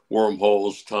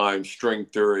wormholes, time, string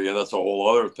theory, and that's a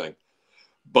whole other thing.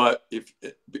 But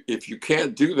if you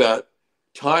can't do that,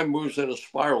 time moves in a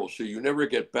spiral, so you never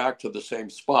get back to the same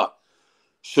spot.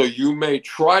 So you may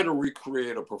try to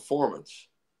recreate a performance,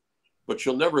 but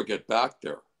you'll never get back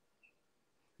there.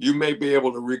 You may be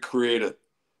able to recreate it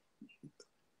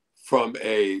from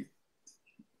a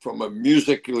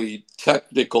musically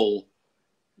technical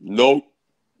note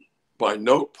by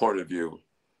note point of view,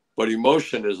 but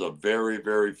emotion is a very,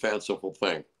 very fanciful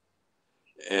thing.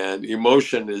 And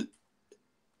emotion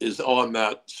is on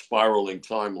that spiraling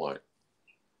timeline.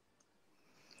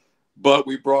 But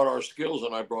we brought our skills,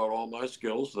 and I brought all my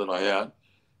skills that I had,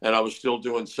 and I was still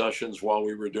doing sessions while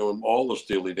we were doing all the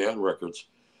Steely Dan records.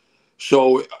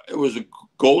 So it was a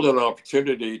golden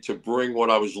opportunity to bring what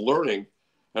I was learning,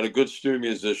 and a good studio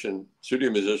musician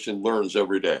learns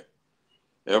every day.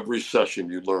 Every session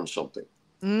you learn something.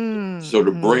 So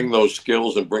to bring those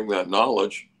skills and bring that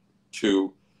knowledge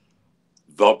to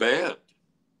the band,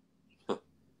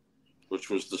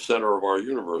 which was the center of our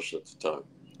universe at the time.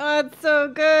 Oh, that's so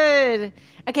good.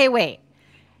 Okay, wait.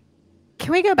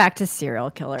 Can we go back to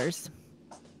serial killers?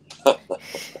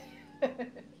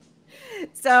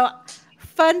 So,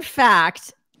 fun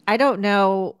fact, I don't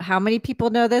know how many people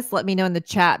know this. Let me know in the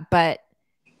chat, but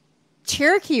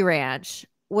Cherokee Ranch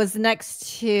was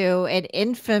next to an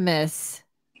infamous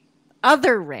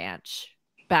other ranch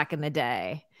back in the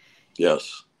day.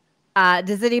 Yes.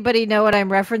 Does anybody know what I'm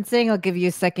referencing? I'll give you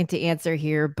a second to answer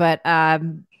here, but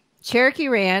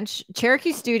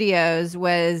Cherokee Studios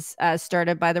was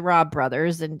started by the Robb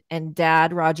brothers, and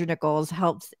Dad, Roger Nichols,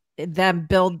 helped them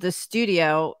build the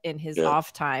studio in his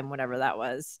off time, whatever that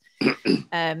was.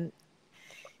 And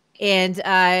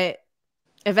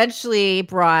eventually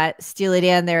brought Steely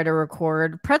Dan there to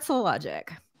record Pretzel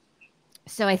Logic.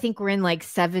 So I think we're in like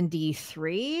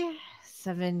 73,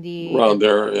 70. Around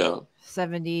there, yeah.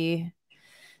 70,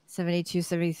 72,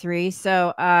 73.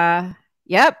 So,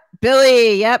 yep,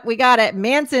 Billy. Yep, we got it.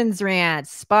 Manson's Ranch,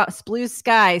 Blue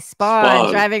Sky,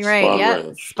 Spawn, Driving Right. Spawn Yep,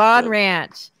 Ranch. Spawn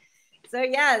Ranch. So,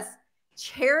 yes,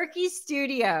 Cherokee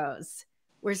Studios,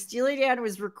 where Steely Dan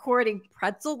was recording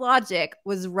Pretzel Logic,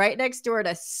 was right next door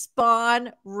to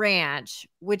Spawn Ranch,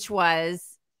 which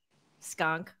was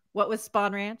Skunk. What was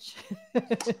Spawn Ranch?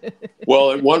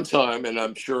 Well, at one time, and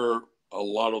I'm sure a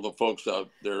lot of the folks out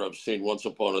there have seen Once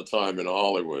Upon a Time in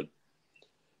Hollywood,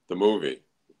 the movie,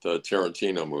 the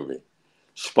Tarantino movie.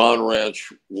 Spawn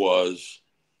Ranch was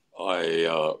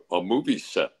a movie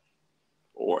set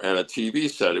and a TV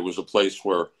set. It was a place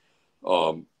where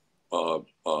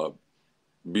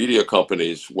media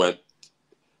companies went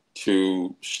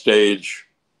to stage,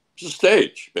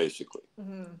 basically.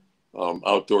 Mm-hmm.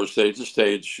 Outdoor stage to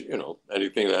stage,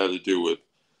 anything that had to do with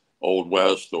Old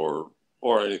West or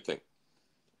anything.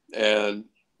 And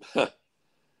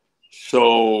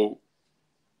so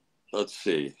let's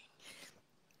see.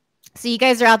 So you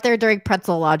guys are out there during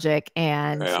Pretzel Logic.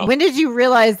 And when did you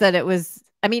realize that it was,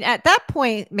 I mean, at that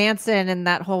point, Manson and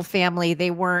that whole family,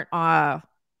 they weren't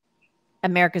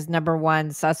America's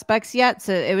 #1 suspects yet.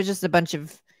 So it was just a bunch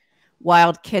of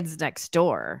wild kids next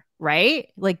door,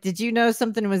 right? Like, did you know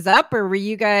something was up, or were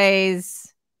you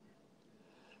guys?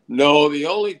 No, the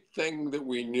only thing that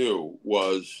we knew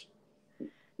was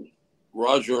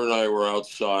Roger and I were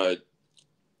outside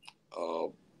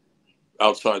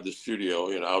the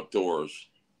studio, outdoors.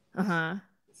 Uh-huh.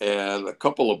 And a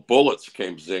couple of bullets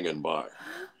came zinging by.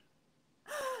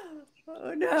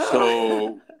 Oh, no.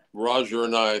 So Roger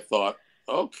and I thought,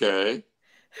 okay,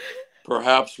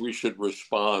 perhaps we should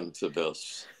respond to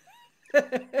this.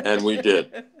 And we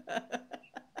did.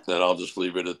 And I'll just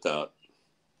leave it at that.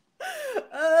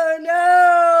 Oh,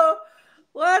 no.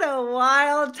 What a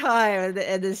wild time in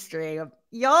the industry.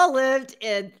 Y'all lived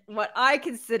in what I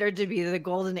consider to be the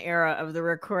golden era of the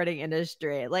recording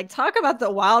industry. Like, talk about the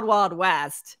wild, wild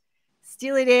west.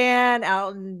 Steely Dan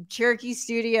out in Cherokee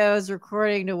Studios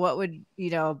recording to what would,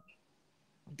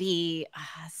 be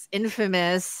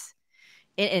infamous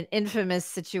in an infamous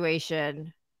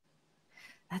situation.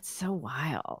 That's so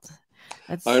wild.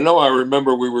 I know. I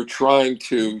remember we were trying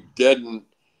to deaden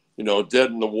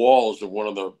the walls of one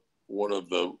of the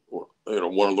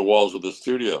walls of the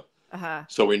studio. Uh-huh.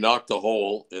 So we knocked a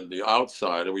hole in the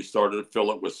outside and we started to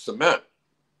fill it with cement.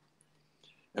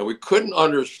 And we couldn't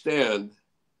understand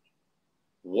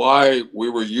why we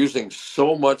were using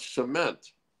so much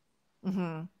cement.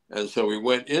 Mm-hmm. And so we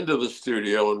went into the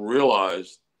studio and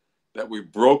realized that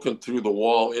we'd broken through the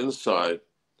wall inside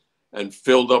and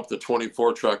filled up the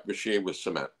 24-track machine with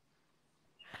cement.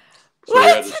 So we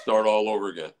had to start all over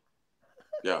again.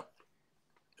 Yeah.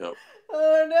 Yep.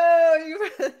 Oh,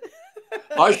 no.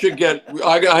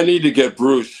 I need to get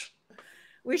Bruce.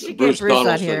 We should get Bruce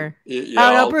on here.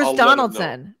 Yeah, Bruce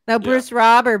Donaldson. No, Bruce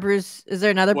Robb or Bruce. Is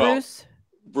there another Bruce?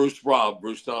 Bruce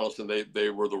Donaldson. They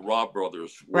were the Robb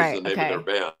brothers. Was the name of their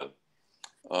band.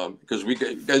 Because you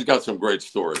guys got some great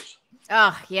stories.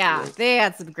 Oh, yeah. They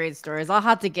had some great stories. I'll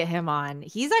have to get him on.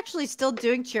 He's actually still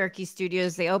doing Cherokee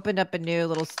Studios. They opened up a new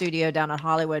little studio down in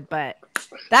Hollywood, but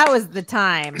that was the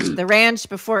time. The ranch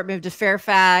before it moved to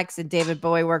Fairfax, and David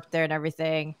Bowie worked there and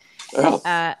everything.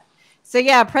 Yeah. So,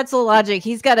 yeah, Pretzel Logic.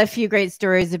 He's got a few great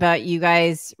stories about you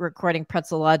guys recording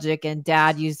Pretzel Logic and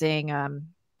Dad using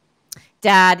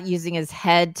his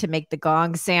head to make the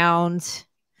gong sound.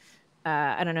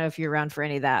 I don't know if you're around for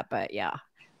any of that, but yeah,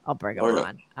 I'll bring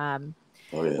him on.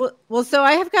 Well, so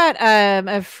I have got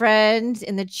a friend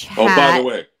in the chat. Oh, by the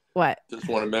way, what? Just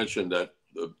want to mention that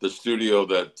the studio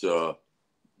that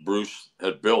Bruce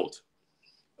had built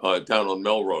down on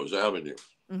Melrose Avenue,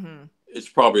 mm-hmm. It's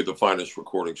probably the finest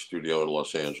recording studio in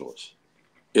Los Angeles.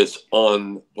 It's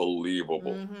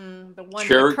unbelievable. Mm-hmm.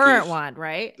 The current one,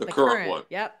 right? The current one.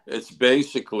 Yep. It's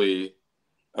basically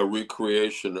a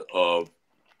recreation of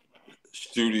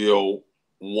Studio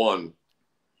One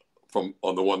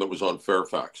on the one that was on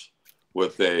Fairfax,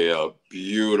 with a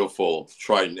beautiful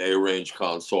Trident A-range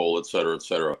console, et cetera, et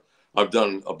cetera. I've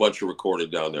done a bunch of recording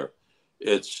down there.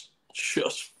 It's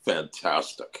just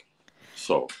fantastic.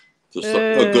 So just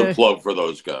a good plug for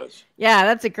those guys. Yeah,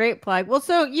 that's a great plug. Well,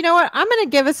 so you know what? I'm going to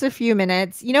give us a few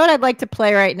minutes. You know what I'd like to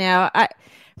play right now?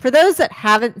 For those that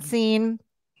haven't seen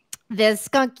this,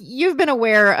 Skunk, you've been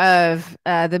aware of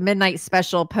the Midnight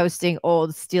Special posting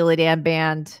old Steely Dan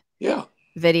band Yeah.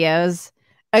 videos.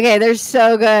 Okay, they're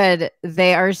so good.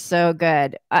 They are so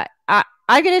good.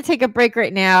 I'm gonna take a break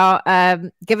right now.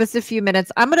 Give us a few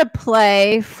minutes. I'm gonna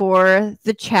play for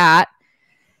the chat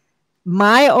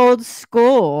My Old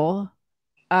School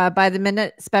by the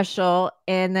Minute Special,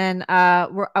 and then I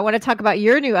want to talk about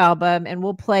your new album, and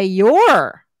we'll play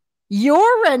your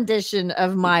rendition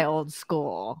of My Old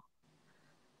School.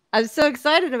 I'm so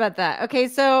excited about that. Okay,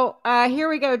 so here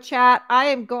we go, chat. I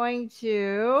am going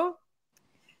to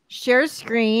share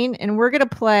screen, and we're gonna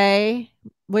play.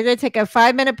 We're gonna take a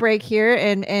 5-minute break here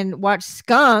and watch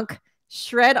Skunk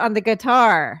shred on the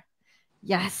guitar.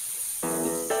 Yes.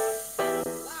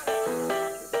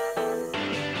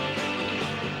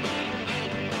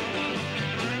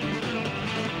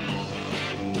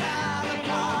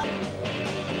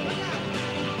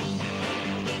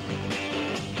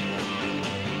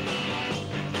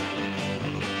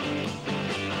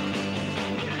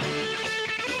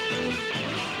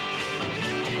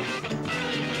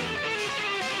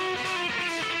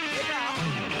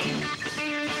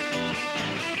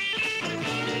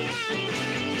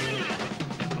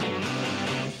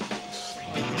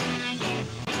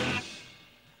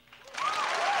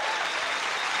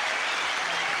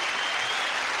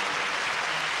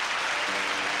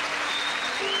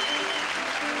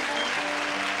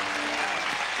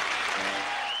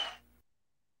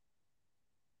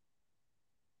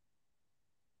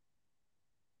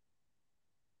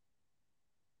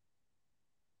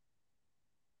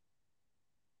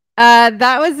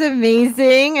 That was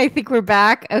amazing. I think we're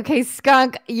back. Okay,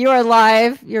 Skunk, you are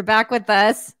live. You're back with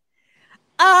us.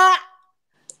 That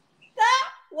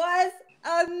was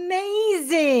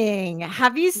amazing.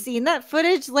 Have you seen that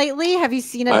footage lately? Have you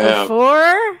seen it before?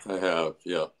 I have,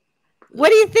 yeah. What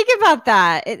do you think about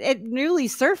that? It newly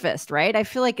surfaced, right? I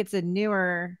feel like it's a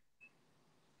newer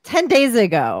 10 days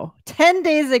ago. 10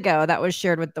 days ago that was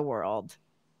shared with the world.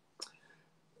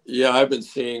 Yeah, I've been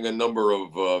seeing a number of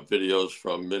videos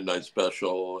from Midnight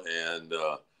Special and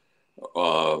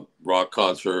rock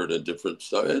concert and different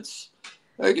stuff.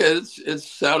 It's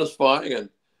satisfying and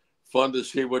fun to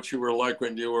see what you were like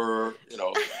when you were,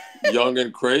 young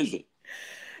and crazy.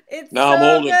 It's now so I'm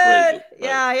old good. and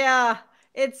crazy. Right? Yeah.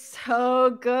 It's so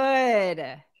good.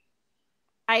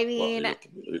 I mean, well,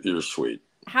 you're sweet.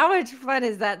 How much fun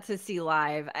is that to see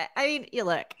live? I mean, you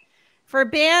look, for a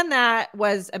band that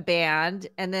was a band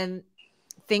and then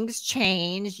things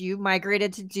changed. You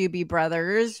migrated to Doobie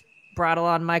Brothers, brought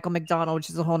along Michael McDonald, which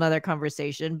is a whole nother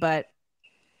conversation. But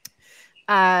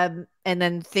and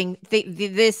then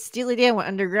this Steely Dan went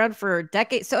underground for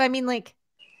decades. So I mean, like,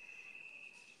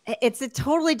 it's a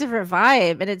totally different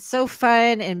vibe, and it's so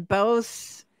fun. And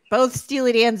both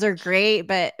Steely Dans are great,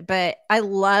 but I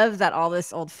love that all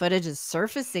this old footage is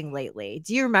surfacing lately.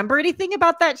 Do you remember anything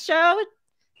about that show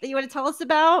that you want to tell us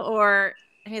about? Or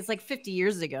I mean, it's like 50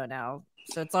 years ago now,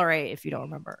 so it's all right if you don't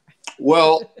remember.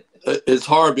 Well, it's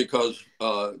hard because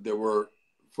there were,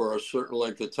 for a certain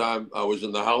length of time, I was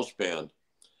in the house band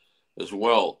as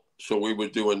well. So we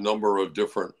would do a number of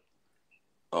different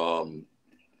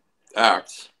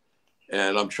acts.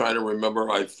 And I'm trying to remember,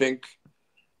 I think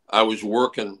I was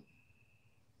working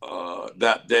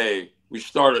that day. We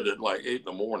started at like 8 in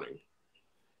the morning.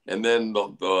 And then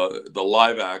the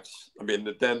live acts, I mean,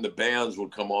 then the bands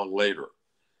would come on later.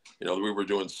 We were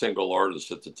doing single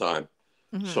artists at the time.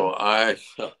 Mm-hmm. So I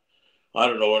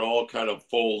don't know, it all kind of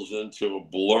folds into a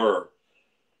blur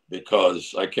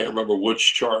because I can't remember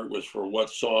which chart was for what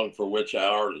song for which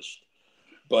artist.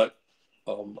 But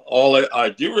all I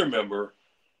do remember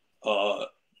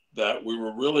that we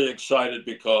were really excited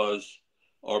because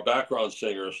our background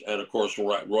singers, and of course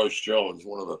Royce Jones,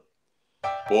 one of the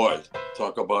boys,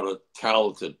 talk about a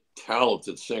talented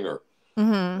singer.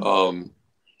 Mm-hmm.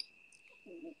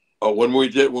 When we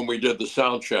did the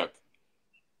sound check,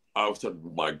 I said,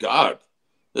 my God,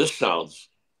 this sounds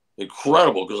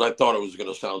incredible, because I thought it was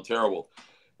going to sound terrible.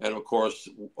 And of course,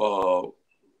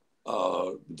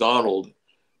 Donald,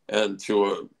 and to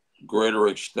a greater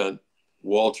extent,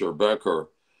 Walter Becker,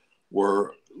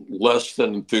 were less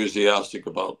than enthusiastic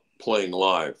about playing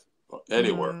live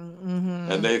anywhere.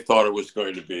 Mm-hmm. And they thought it was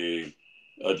going to be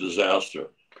a disaster.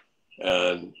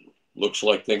 And looks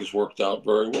like things worked out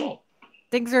very well.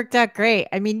 Things worked out great.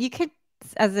 I mean, you could,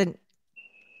 as a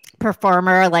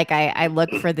performer, like I look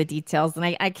for the details, and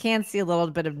I can see a little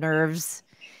bit of nerves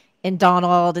in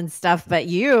Donald and stuff, but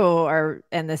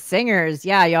and the singers,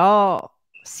 yeah, y'all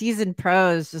seasoned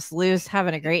pros, just loose,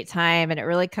 having a great time, and it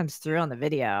really comes through on the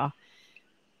video.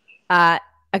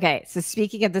 Okay, so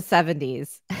speaking of the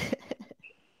 70s,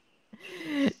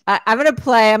 I'm going to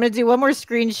play. I'm going to do one more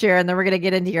screen share and then we're going to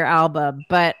get into your album.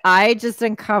 But I just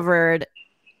uncovered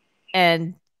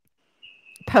and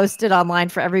posted online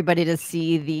for everybody to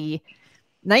see the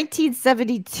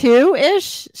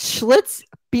 1972-ish Schlitz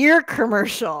beer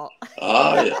commercial.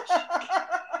 Ah, yes.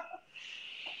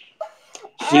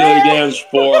 Steely Dan's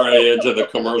foray into the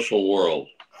commercial world.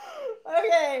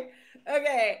 Okay.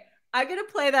 I'm gonna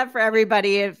play that for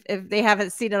everybody if they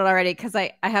haven't seen it already, because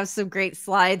I have some great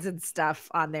slides and stuff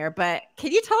on there. But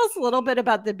can you tell us a little bit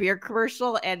about the beer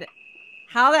commercial and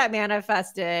how that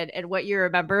manifested and what you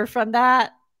remember from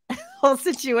that whole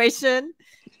situation?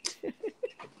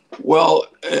 Well,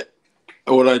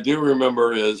 what I do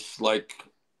remember is, like,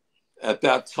 at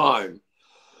that time,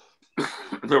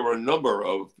 there were a number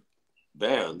of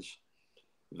bands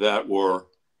that were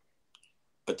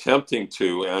attempting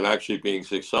to and actually being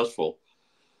successful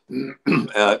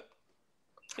at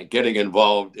getting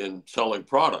involved in selling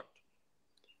product.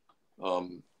 I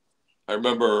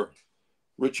remember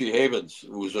Richie Havens,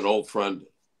 who was an old friend,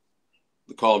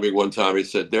 called me one time. He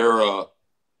said, they're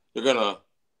gonna,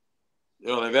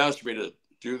 they've asked me to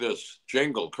do this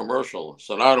jingle commercial. I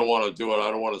said, I don't want to do it.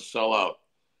 I don't want to sell out.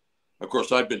 Of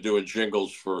course, I've been doing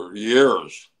jingles for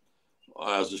years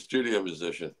as a studio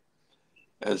musician,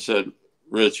 and said,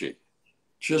 Richie,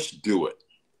 just do it.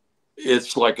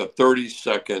 It's like a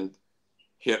 30-second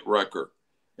hit record.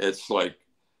 It's like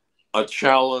a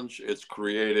challenge. It's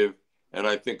creative, and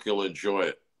I think you'll enjoy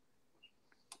it.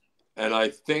 And I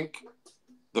think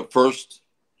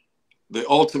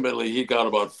ultimately he got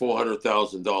about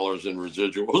 $400,000 in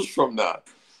residuals from that.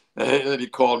 And then he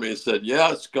called me and said,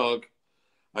 yeah, Skunk,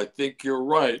 I think you're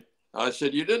right. I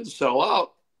said, you didn't sell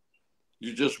out.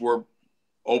 You just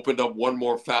opened up one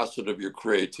more facet of your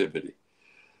creativity.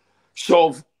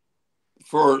 So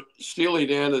for Steely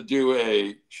Dan to do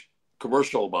a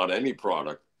commercial about any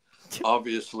product,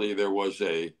 obviously there was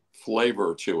a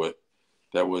flavor to it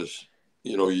that was,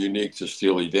 unique to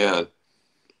Steely Dan.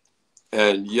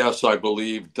 And yes, I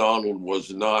believe Donald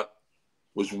was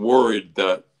worried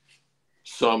that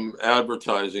some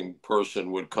advertising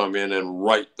person would come in and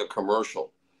write the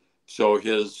commercial. So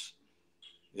he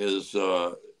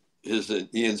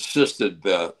insisted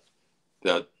that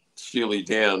Steely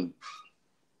Dan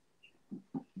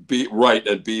be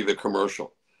the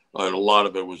commercial. And a lot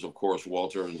of it was, of course,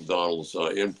 Walter and Donald's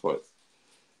input.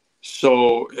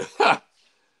 So,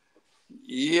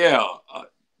 yeah.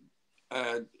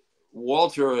 And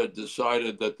Walter had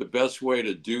decided that the best way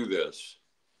to do this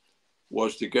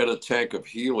was to get a tank of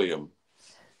helium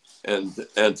and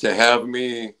to have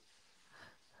me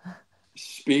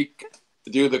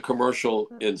do the commercial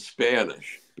in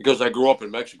Spanish, because I grew up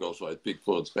in Mexico, so I speak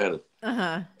fluent Spanish.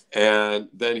 Uh-huh. And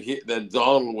then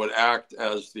Donald would act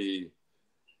as the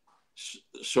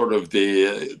sort of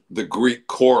the Greek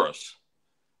chorus,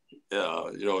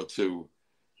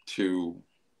 to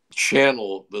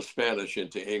channel the Spanish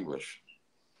into English.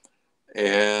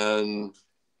 And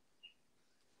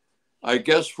I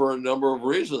guess for a number of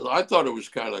reasons, I thought it was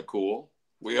kind of cool.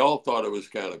 We all thought it was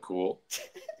kind of cool.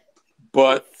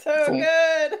 But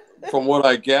from what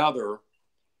I gather,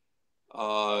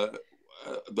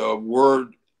 the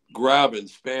word grab in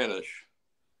Spanish,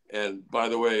 and by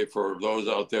the way, for those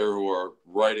out there who are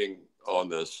writing on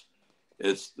this,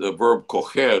 it's the verb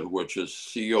coger, which is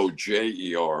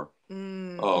C-O-J-E-R,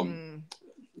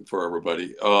 for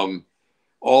everybody.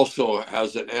 Also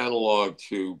has an analog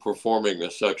to performing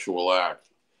a sexual act.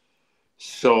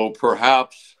 So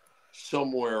perhaps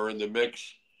somewhere in the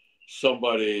mix,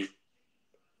 somebody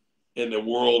in the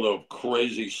world of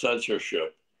crazy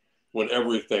censorship, when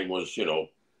everything was,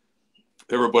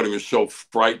 everybody was so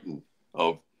frightened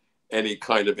of any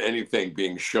kind of anything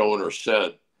being shown or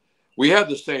said. We had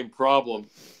the same problem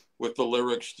with the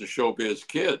lyrics to Showbiz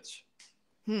Kids,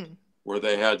 where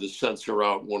they had to censor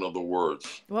out one of the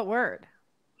words. What word?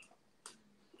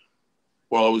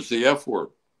 Well, it was the F word.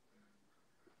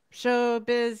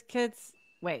 Showbiz Kids.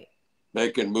 Wait.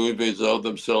 Making movies of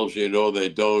themselves, they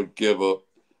don't give a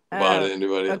about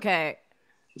anybody. Okay.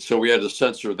 So we had to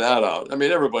censor that out. I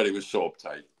mean, everybody was so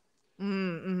uptight.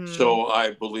 Mm-hmm. So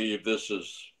I believe this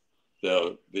is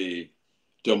the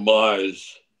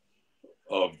demise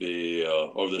of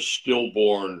the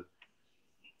stillborn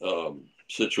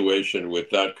situation with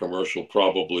that commercial.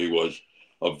 Probably was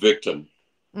a victim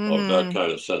of that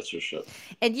kind of censorship.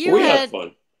 And we had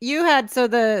fun. You had, so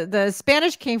the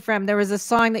Spanish came from, there was a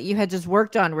song that you had just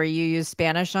worked on where you used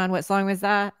Spanish on. What song was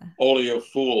that? Only a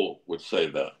fool would say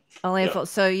that. Only a fool.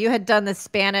 So you had done the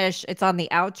Spanish, it's on the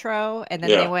outro, and then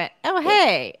they went, oh,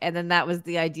 hey. And then that was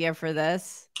the idea for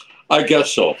this? I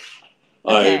guess so.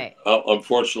 Okay.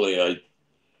 Unfortunately,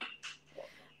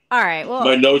 All right. Well,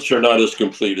 my notes are not as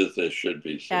complete as they should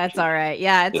be. yeah, it's all right.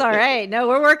 Yeah, it's all right. No,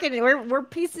 we're working. We're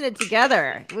piecing it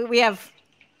together. We have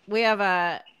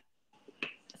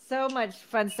so much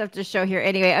fun stuff to show here.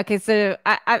 Anyway, okay, so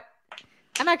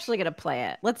I'm actually gonna play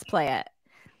it. Let's play it.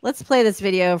 Let's play this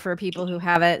video for people who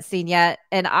haven't seen yet.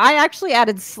 And I actually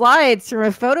added slides from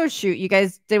a photo shoot you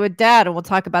guys did with Dad, and we'll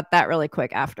talk about that really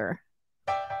quick after.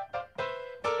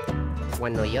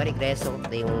 Cuando yo regreso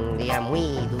de un día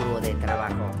muy duro de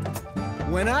trabajo.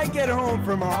 When I get home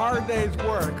from a hard day's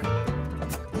work,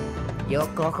 yo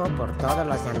cojo por todos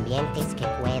los ambientes que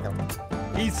puedo.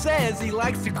 He says he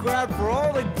likes to grab for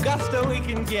all the gusto he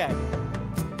can get.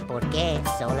 Porque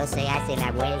solo se hace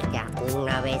la vuelta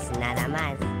una vez nada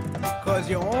más. Cause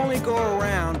you only go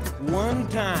around one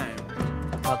time.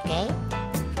 Okay?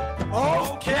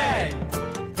 Okay!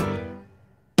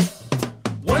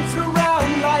 Once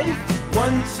around life,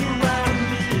 once around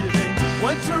living,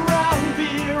 once around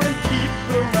beer and keep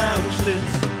around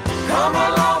schlitz. Come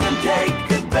along and take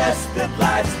the best that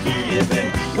life's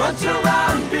giving. Once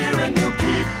around beer and you'll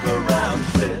keep around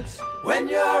schlitz. When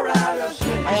you're out of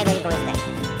schlitz. Oye, David, ¿cómo estás?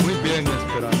 Muy bien,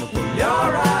 esperando por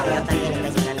You're out Yo of también estoy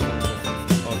esperando por ti.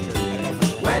 Ok.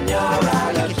 when you're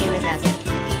out ¿Qué of tienes de hacer?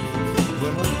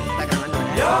 Bueno, Está grabando,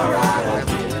 ¿verdad? You're out of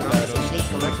claro. Schlitz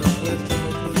commercial.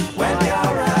 when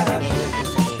you're out of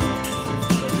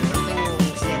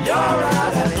you're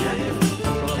out of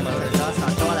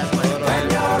when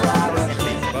you're out of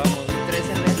Vamos, Tres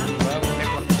cervezas.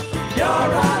 vamos, you're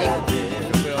out of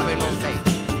A ver, no sé.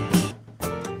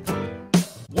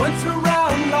 once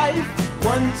around life,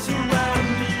 once around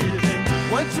living,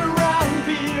 once around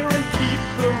beer and keep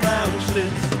around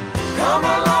schlitz. Come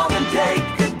along and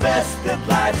take the best that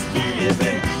life's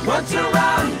giving. Once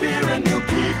around beer and you'll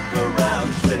keep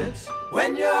around schlitz.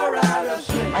 When you're out of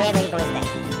schlitz, Oye, David, ¿cómo estás?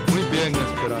 muy bien,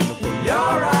 esperando por ti.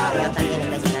 you're out Yo of también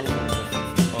estoy esperando por ti.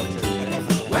 Ok.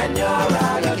 when you're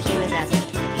out ¿Qué of tienes de hacer?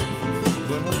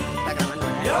 Bueno, Está grabando,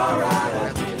 ¿verdad? you're out of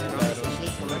claro.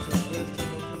 Schlitz commercial.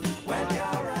 when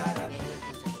you're out of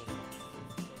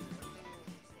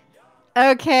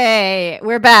Okay,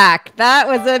 we're back. That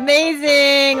was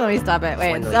amazing. Let me stop it. Wait,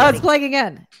 Cuando oh, it's yo- playing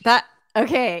again. That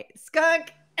okay,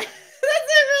 Skunk.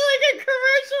 That's a really good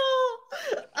commercial.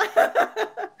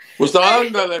 Pues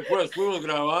ándale, pues fuimos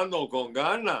grabando con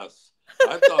ganas.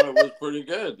 I thought it was pretty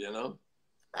good, you know.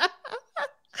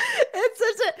 It's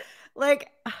such a like.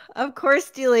 Of course,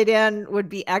 Steely Dan would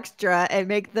be extra and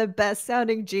make the best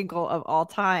sounding jingle of all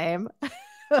time.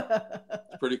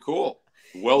 Pretty cool.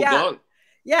 Well Yeah. done.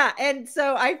 Yeah, and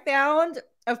so I found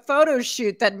a photo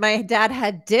shoot that my dad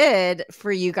had did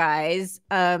for you guys.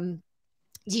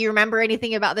 Do you remember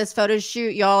anything about this photo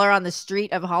shoot? Y'all are on the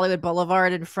street of Hollywood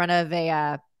Boulevard in front of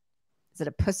a is it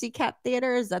a Pussycat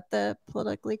Theater? Is that the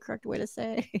politically correct way to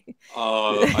say?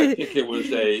 I think it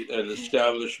was an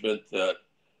establishment that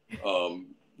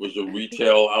was a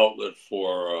retail outlet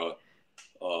for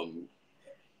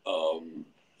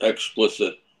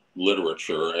explicit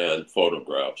literature and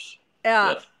photographs.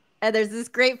 Yeah. Yeah. And there's this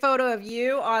great photo of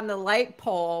you on the light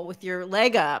pole with your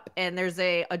leg up, and there's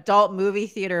a adult movie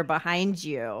theater behind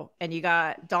you, and you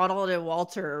got Donald and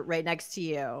Walter right next to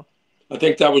you. I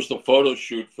think that was the photo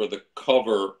shoot for the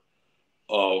cover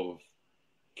of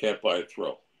Can't Buy a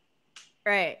Thrill.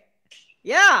 Right.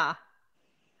 Yeah.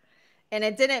 And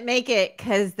it didn't make it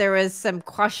because there was some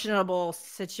questionable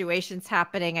situations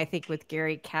happening, I think, with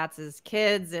Gary Katz's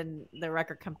kids, and the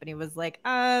record company was like,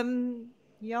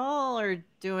 y'all are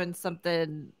doing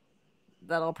something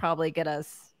that'll probably get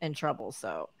us in trouble.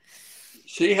 So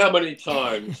See how many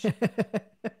times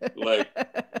like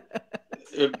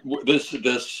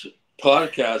this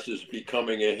podcast is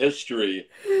becoming a history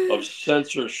of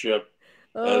censorship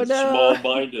Oh and no.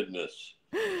 small-mindedness.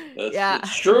 Yeah.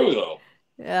 It's true though.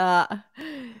 Yeah.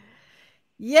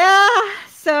 Yeah.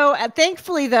 So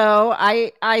thankfully, though,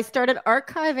 I started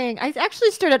archiving. I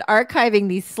actually started archiving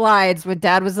these slides when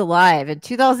Dad was alive. In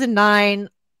 2009,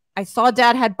 I saw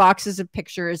Dad had boxes of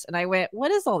pictures, and I went,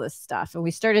 "What is all this stuff?" And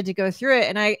we started to go through it,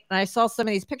 and I saw some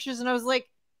of these pictures, and I was like,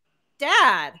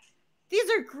 "Dad, these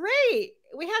are great.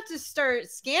 We have to start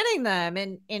scanning them."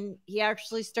 And he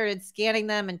actually started scanning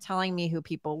them and telling me who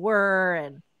people were.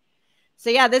 And so,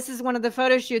 yeah, this is one of the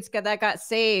photo shoots that got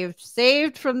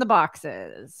saved from the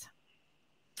boxes.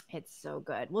 It's so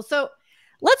good. Well, so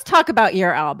let's talk about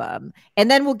your album,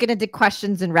 and then we'll get into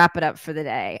questions and wrap it up for the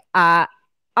day.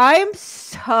 I'm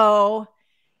so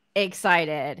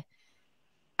excited.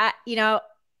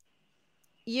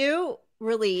 You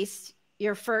released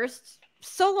your first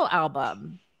solo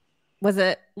album. Was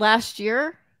it last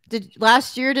year,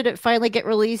 last year, did it finally get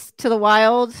released to the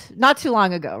wild? Not too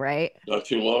long ago, right? Not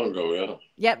too long ago, yeah.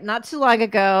 Yep, not too long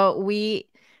ago. We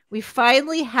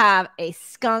finally have a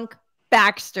Skunk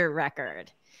Baxter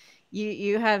record.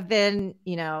 You have been,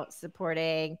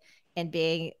 supporting and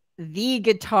being the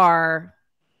guitar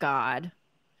god.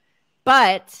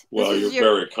 But well, you're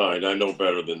very kind. I know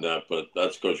better than that, but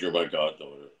that's because you're my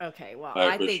goddaughter. Okay, well,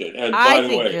 I appreciate think, it. And by the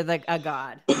think way, you're a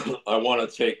god. I want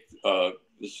to take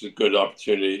this is a good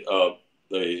opportunity.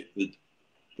 The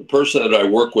person that I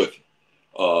work with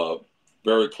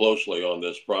very closely on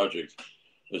this project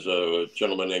is a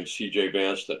gentleman named CJ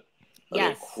Vanston,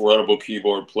 an incredible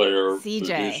keyboard player,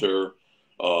 producer,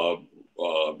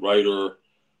 writer.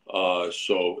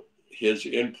 So his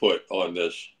input on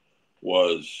this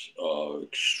was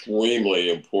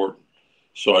extremely important.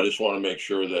 So I just want to make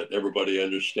sure that everybody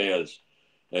understands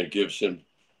and gives him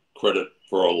credit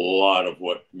for a lot of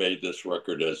what made this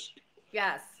record as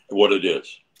what it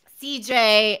is.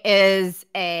 CJ is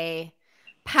a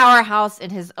powerhouse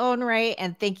in his own right,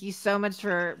 and thank you so much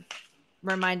for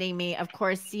reminding me. Of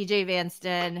course, CJ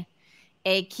Vanston,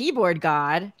 a keyboard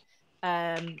god,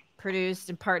 produced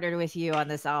and partnered with you on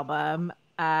this album,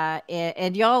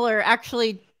 and y'all are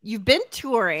actually, you've been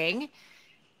touring,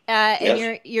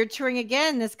 and you're touring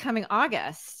again this coming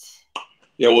August.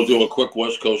 Yeah, we'll do a quick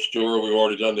West Coast tour. We've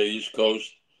already done the East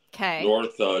Coast,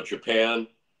 North, Japan,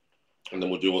 and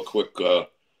then we'll do a quick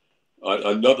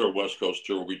another West Coast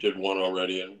tour. We did one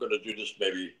already, and I'm going to do this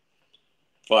maybe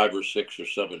 5 or 6 or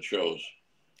 7 shows.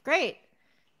 Great.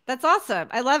 That's awesome.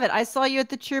 I love it. I saw you at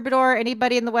the Troubadour.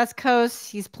 Anybody in the West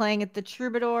Coast, he's playing at the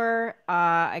Troubadour.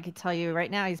 I can tell you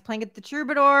right now, he's playing at the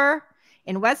Troubadour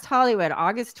in West Hollywood,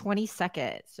 August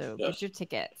 22nd. So get your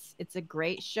tickets. It's a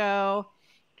great show.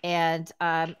 And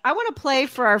I want to play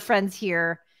for our friends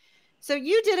here. So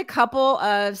you did a couple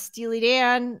of Steely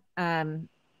Dan.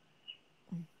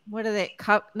 What are they?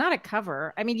 Not a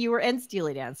cover. I mean, you were in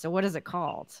Steely Dan. So what is it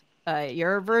called?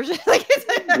 Your version?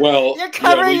 Well, you're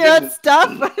covering your own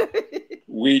stuff.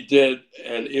 We did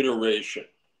an iteration.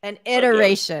 An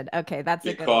iteration. Okay, that's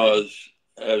a good one. Because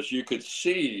as you could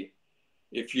see,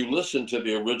 if you listen to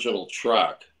the original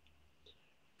track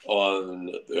on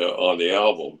the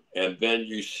album, and then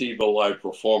you see the live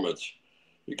performance,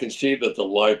 you can see that the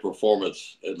live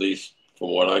performance, at least from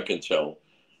what I can tell,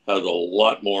 has a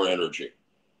lot more energy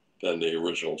than the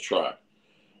original track.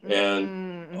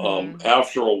 And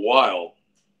after a while,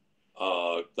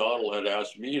 Donald had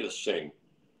asked me to sing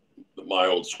My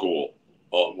Old School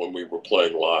when we were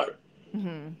playing live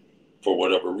for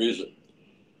whatever reason.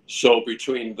 So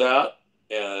between that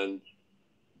and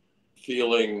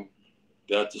feeling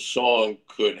that the song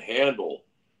could handle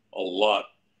a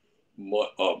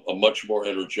much more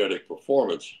energetic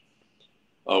performance,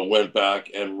 I went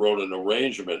back and wrote an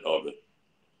arrangement of it.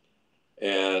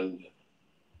 And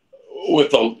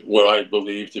with what I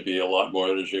believe to be a lot more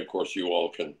energy. Of course, you all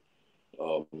can.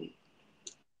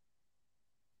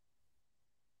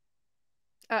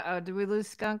 Did we lose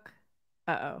Skunk?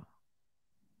 Uh-oh.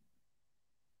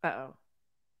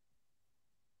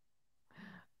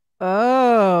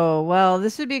 Oh, well,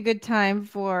 this would be a good time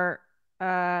for,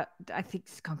 I think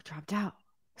Skunk dropped out.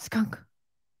 Skunk.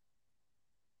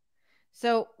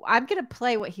 So I'm going to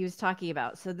play what he was talking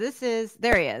about. So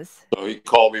there he is. So he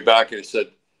called me back and he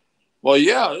said, well,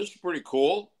 yeah, this is pretty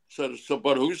cool. I said,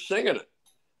 but who's singing it?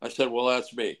 I said, well,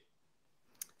 that's me.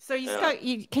 So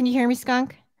can you hear me,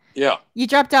 Skunk? Yeah. You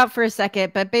dropped out for a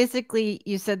second, but basically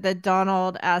you said that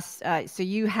Donald asked, so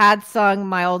you had sung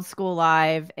My Old School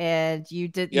live and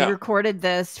you recorded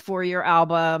this for your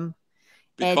album.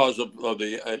 Because of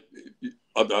the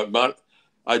amount,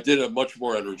 I did a much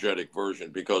more energetic version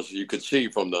because you could see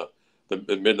from the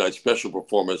Midnight Special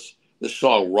performance, this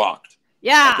song rocked.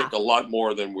 Yeah. I think a lot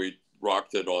more than we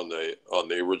rocked it on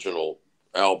the original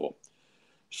album.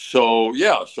 So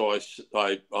yeah, so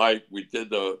we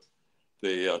did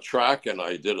the track and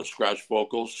I did a scratch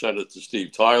vocal, sent it to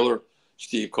Steve Tyler.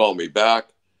 Steve called me back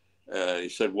and he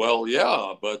said, well,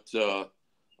 yeah, but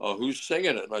who's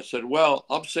singing it? And I said, well,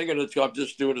 I'm singing it. I'm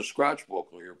just doing a scratch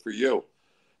vocal here for you.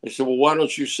 He said, well, why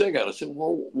don't you sing it? I said,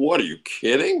 well, what, are you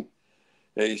kidding?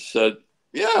 And he said,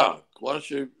 yeah, why don't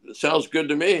you? It sounds good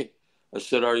to me. I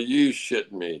said, are you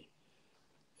shitting me?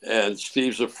 And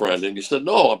Steve's a friend. And he said,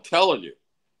 no, I'm telling you,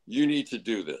 you need to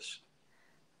do this.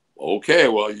 Okay,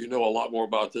 well, you know a lot more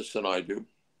about this than I do,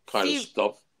 kind of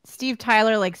stuff. Steve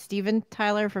Tyler, like Steven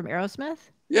Tyler from Aerosmith?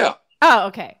 Yeah. Oh,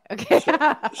 okay.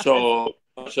 So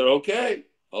I said, okay,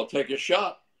 I'll take a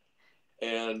shot.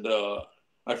 And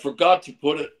I forgot to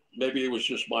put it, maybe it was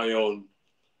just my own,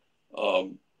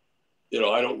 I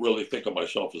don't really think of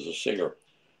myself as a singer.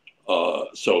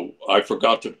 So I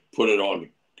forgot to put it on.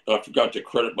 I forgot to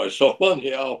credit myself on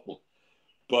the album,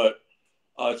 but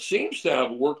it seems to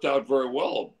have worked out very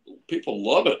well. People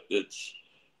love it. It's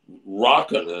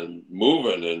rocking and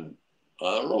moving, and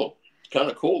I don't know, it's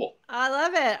kind of cool. I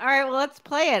love it. All right, well, let's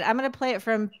play it. I'm going to play it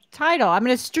from Tidal. I'm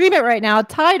going to stream it right now.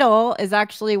 Tidal is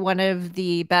actually one of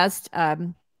the best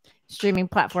streaming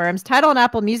platforms. Tidal and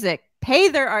Apple Music pay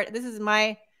their art. This is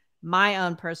my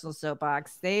own personal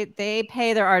soapbox. They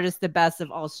pay their artists the best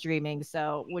of all streaming,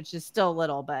 so which is still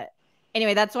little, but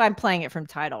anyway, that's why I'm playing it from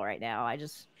Tidal right now.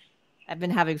 I've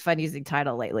been having fun using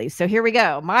Tidal lately. So here we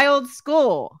go. My Old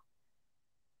School.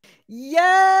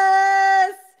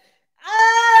 Yes!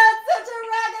 Ah, it's such a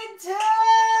rocking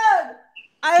tune!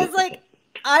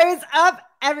 I was up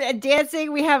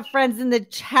dancing. We have friends in the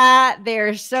chat.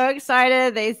 They're so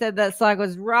excited. They said that song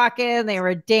was rocking. They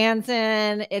were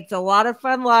dancing. It's a lot of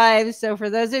fun live. So for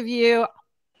those of you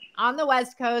on the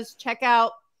West Coast, check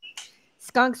out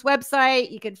Skunk's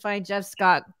website. You can find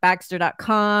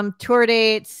JeffScottBaxter.com, tour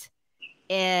dates,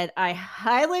 and I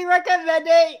highly recommend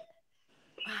it.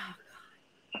 Oh,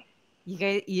 God.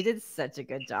 You did such a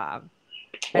good job.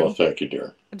 Well, thank you,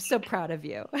 dear. I'm so proud of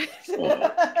you.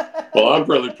 Well, I'm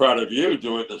really proud of you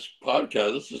doing this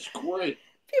podcast. This is great.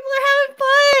 People are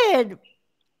having fun.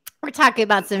 We're talking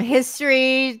about some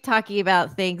history, talking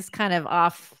about things kind of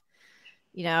off,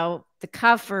 the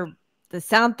cuff, or the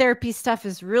sound therapy stuff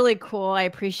is really cool. I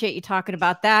appreciate you talking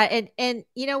about that. And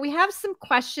we have some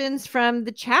questions from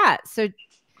the chat. So,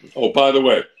 oh, by the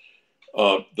way,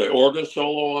 the organ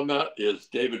solo on that is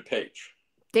David Page.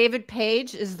 David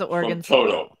Page is the organ from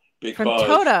Toto. solo. Because from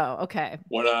Toto, okay.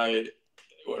 When I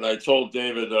told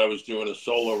David that I was doing a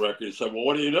solo record, he said, "Well,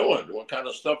 what are you doing? What kind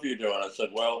of stuff are you doing?" I said,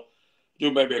 "Well,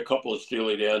 do maybe a couple of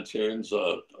Steely Dan tunes,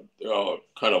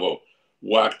 kind of a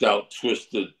whacked out,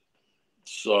 twisted,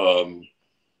 sleazy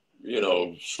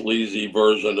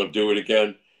version of Do It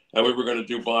Again." And we were going to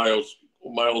do my old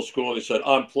school. And he said,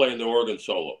 "I'm playing the organ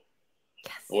solo."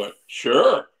 Yes. I went,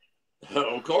 "Sure,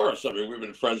 of course. I mean, we've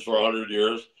been friends for 100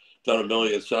 years, done a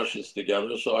million sessions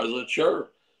together." So I said,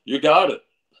 "Sure, you got it."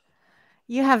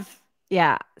 You have,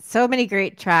 so many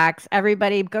great tracks.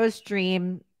 Everybody go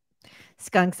stream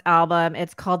Skunk's album.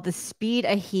 It's called The Speed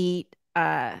of Heat.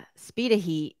 Speed of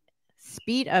Heat.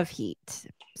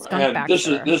 Skunk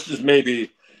Baxter. This is maybe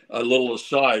a little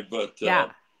aside, but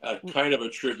kind of a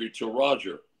tribute to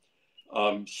Roger.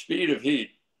 Speed of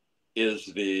heat is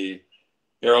the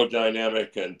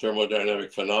aerodynamic and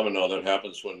thermodynamic phenomenon that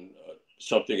happens when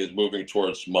something is moving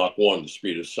towards Mach 1, the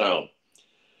speed of sound.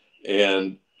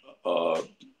 And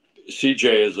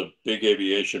CJ is a big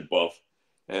aviation buff,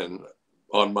 and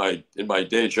in my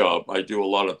day job, I do a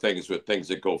lot of things with things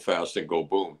that go fast and go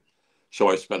boom. So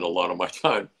I spend a lot of my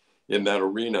time in that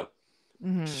arena.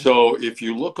 Mm-hmm. So if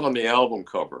you look on the album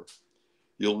cover,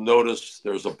 you'll notice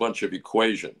there's a bunch of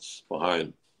equations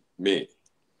behind me.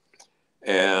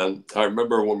 And I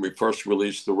remember when we first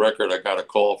released the record, I got a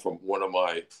call from one of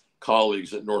my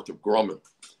colleagues at Northrop Grumman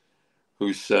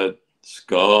who said,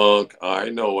 "Skunk, I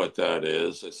know what that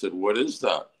is." I said, "What is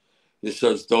that?" He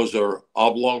says, "Those are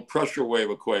oblong pressure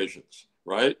wave equations,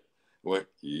 right?" I went,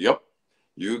 "Yep,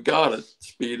 you got it.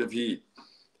 Speed of heat."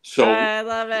 So I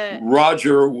love it.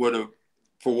 Roger would have,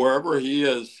 for wherever he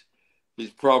is,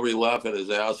 he's probably laughing his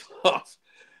ass off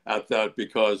at that,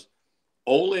 because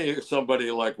only somebody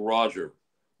like Roger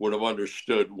would have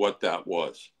understood what that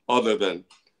was, other than,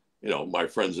 my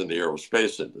friends in the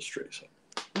aerospace industry. So.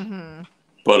 Mm-hmm.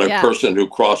 But a person who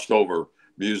crossed over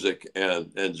music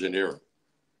and engineering.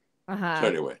 So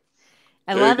anyway,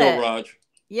 I love there you it. go, Raj.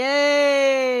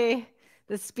 Yay!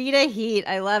 The Speed of Heat.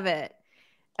 I love it.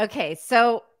 Okay,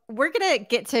 so we're going to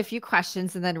get to a few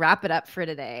questions and then wrap it up for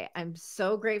today. I'm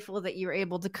so grateful that you were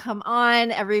able to come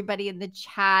on. Everybody in the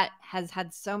chat has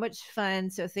had so much fun.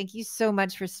 So thank you so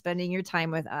much for spending your time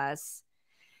with us.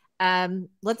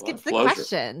 Let's get to the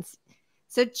questions.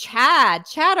 So Chad,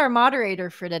 our moderator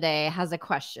for today, has a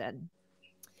question.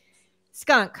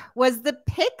 Skunk, was the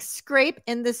pick scrape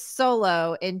in the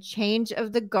solo and change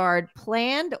of the guard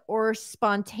planned or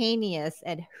spontaneous?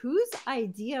 And whose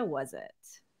idea was it?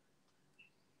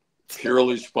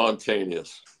 Purely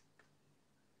spontaneous.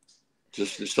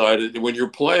 Just decided when you're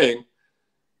playing,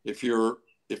 if you're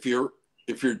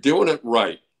doing it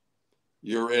right,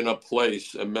 you're in a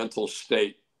place, a mental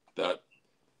state that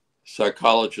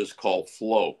psychologists call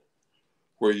flow,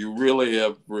 where you really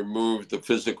have removed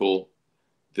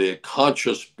the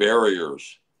conscious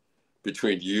barriers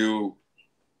between you,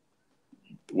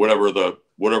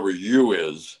 whatever you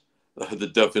is, the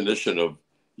definition of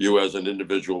you as an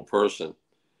individual person,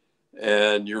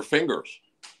 and your fingers.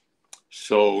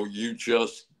 So you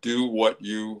just do what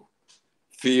you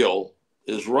feel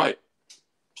is right.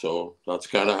 So that's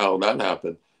kind of how that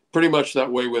happened. Pretty much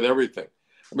that way with everything.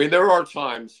 I mean, there are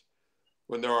times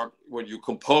when you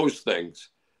compose things,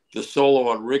 the solo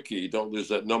on Ricky, Don't Lose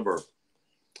That Number,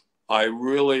 I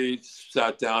really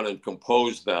sat down and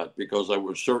composed that because there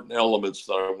were certain elements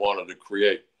that I wanted to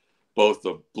create, both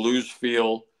the blues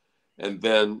feel and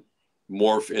then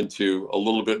morph into a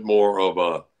little bit more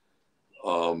of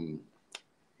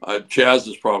jazz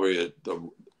is probably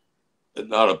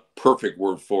not a perfect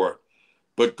word for it,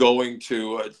 but going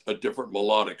to a different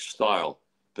melodic style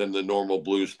than the normal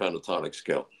blues pentatonic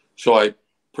scale. So I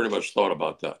pretty much thought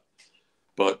about that.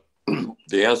 But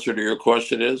the answer to your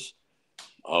question is,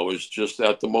 I was just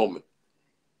at the moment.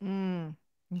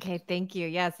 Okay, thank you.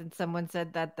 Yes, and someone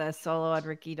said that the solo on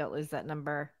Ricky Don't Lose That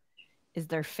Number is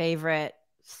their favorite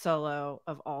solo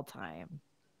of all time.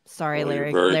 Sorry, Well,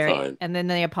 Larry. you're very Larry. kind. And then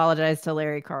they apologized to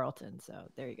Larry Carlton. So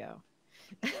there you go.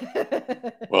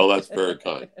 Well, that's very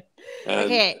kind. And,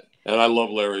 okay. And I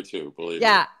love Larry too, believe me.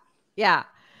 Yeah.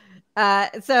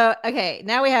 So, okay,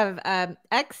 now we have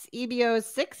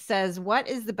XEBO6 says, what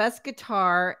is the best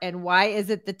guitar and why is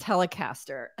it the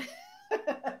Telecaster?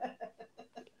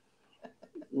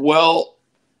 Well,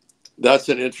 that's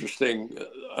an interesting,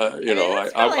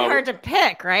 it's really hard to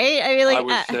pick, right? I mean, I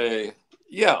would say,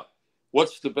 yeah.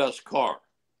 What's the best car?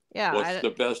 Yeah. What's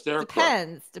the best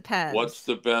aircraft? Depends. What's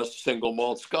the best single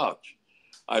malt scotch?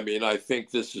 I mean, I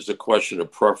think this is a question of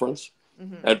preference.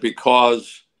 Mm-hmm. And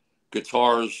because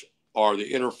guitars are the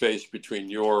interface between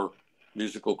your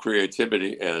musical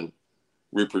creativity and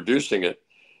reproducing it,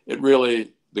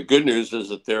 the good news is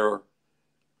that there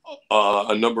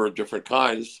are a number of different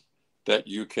kinds that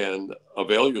you can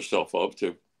avail yourself of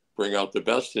to bring out the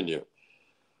best in you.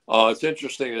 It's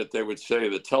interesting that they would say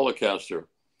the Telecaster,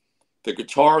 the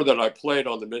guitar that I played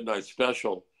on the Midnight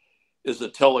Special is a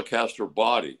Telecaster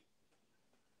body,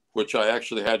 which I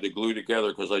actually had to glue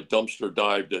together because I dumpster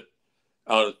dived it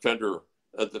out at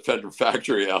the Fender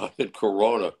factory out in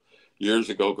Corona years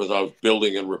ago because I was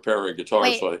building and repairing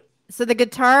guitars. Wait, so the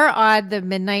guitar on the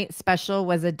Midnight Special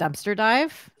was a dumpster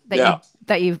dive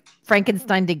that you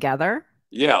Frankenstein together?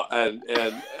 Yeah, and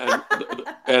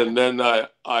then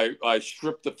I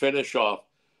stripped the finish off,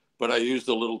 but I used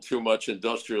a little too much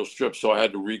industrial strip, so I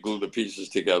had to re-glue the pieces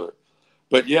together.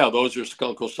 But yeah, those are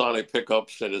Skunkosonic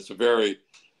pickups, and it's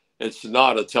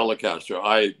not a Telecaster.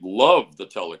 I love the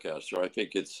Telecaster. I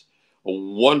think it's a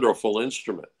wonderful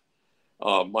instrument.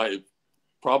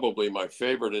 Probably my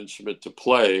favorite instrument to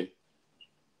play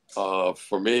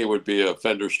for me would be a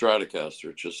Fender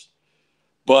Stratocaster.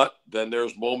 But then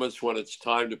there's moments when it's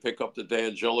time to pick up the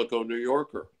D'Angelico New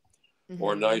Yorker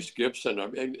or a nice Gibson. I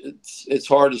mean, it's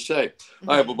hard to say. Mm-hmm.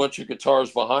 I have a bunch of guitars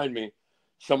behind me,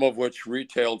 some of which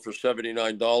retailed for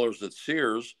 $79 at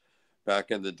Sears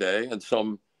back in the day, and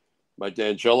my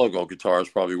D'Angelico guitar is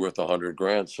probably worth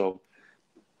 $100,000. So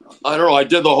I don't know. I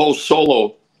did the whole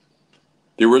solo,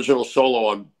 the original solo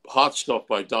on Hot Stuff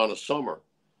by Donna Summer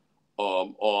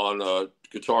on a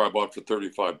guitar I bought for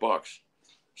 $35.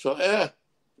 So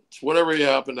it's whatever you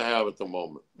happen to have at the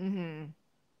moment. Mm-hmm.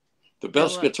 The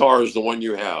best guitar is the one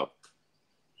you have.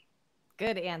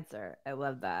 Good answer. I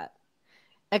love that.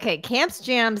 Okay, Camps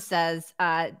Jam says,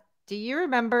 do you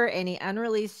remember any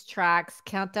unreleased tracks?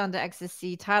 Countdown to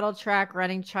Ecstasy, title track,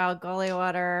 Running Child, Gully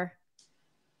Water.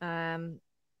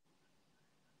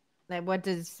 What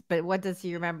does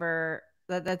he remember?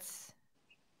 That's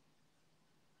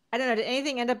I don't know. Did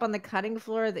anything end up on the cutting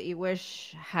floor that you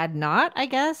wish had not, I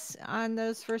guess, on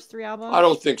those first 3 albums? I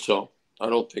don't think so.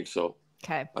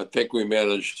 Okay. I think we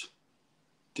managed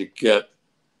to get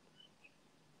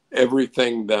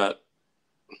everything that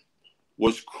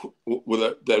was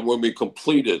that when we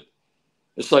completed.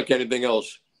 It's like anything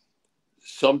else.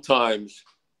 Sometimes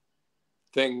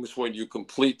things, when you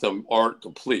complete them, aren't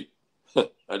complete.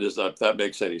 If that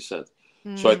makes any sense.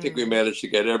 So I think we managed to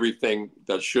get everything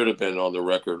that should have been on the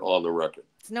record.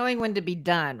 It's knowing when to be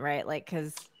done, right? Like,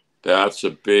 because that's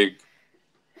a big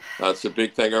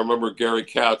thing. I remember Gary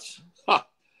Katz.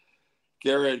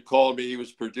 Gary had called me. He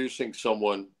was producing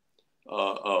someone,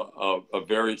 a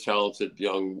very talented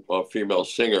young female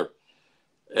singer,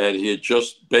 and he had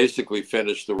just basically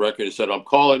finished the record. He said, "I'm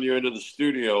calling you into the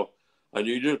studio. I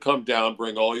need you to come down,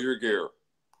 bring all your gear.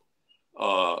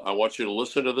 I want you to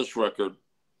listen to this record.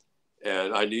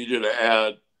 And I need you to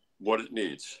add what it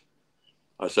needs."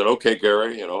 I said, "Okay,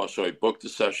 Gary." So I booked a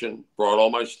session, brought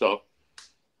all my stuff.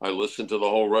 I listened to the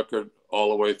whole record all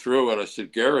the way through. And I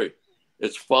said, "Gary,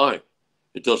 it's fine.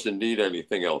 It doesn't need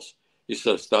anything else." He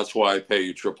says, "That's why I pay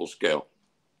you triple scale."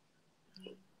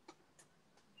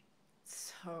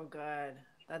 So good.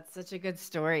 That's such a good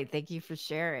story. Thank you for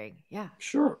sharing. Yeah.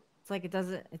 Sure. It's like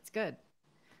it's good.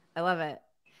 I love it.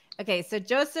 Okay, so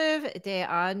Joseph de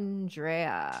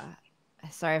Andrea.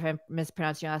 Sorry if I'm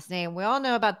mispronouncing your last name. We all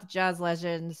know about the jazz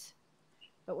legends,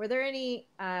 but were there any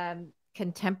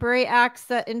contemporary acts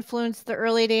that influenced the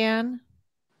early Dan?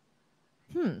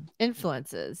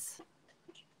 Influences.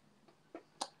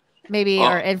 Maybe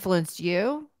or influenced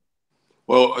you?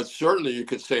 Well, certainly you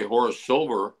could say Horace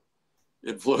Silver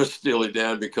influenced Steely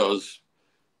Dan because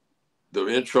the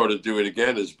intro to Do It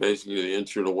Again is basically the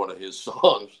intro to one of his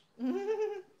songs.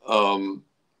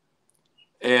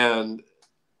 And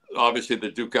obviously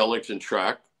the Duke Ellington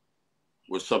track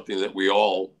was something that we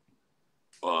all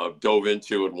dove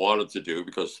into and wanted to do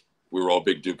because we were all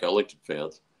big Duke Ellington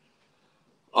fans.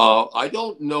 I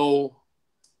don't know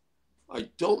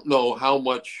how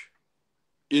much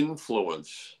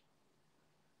influence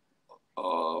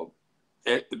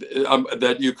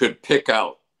that you could pick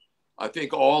out. I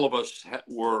think all of us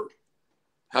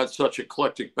had such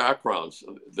eclectic backgrounds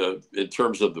in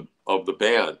terms of the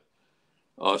band,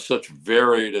 such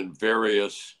varied and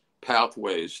various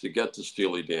pathways to get to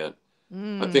Steely Dan.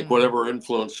 I think whatever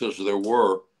influences there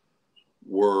were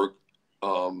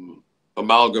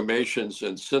amalgamations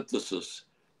and synthesis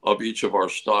of each of our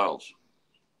styles.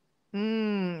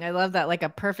 I love that. Like a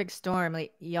perfect storm.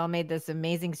 Like y'all made this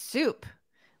amazing soup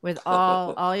with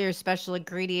all your special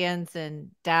ingredients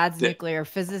and Dad's nuclear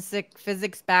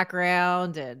physics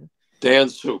background and Dan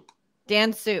soup.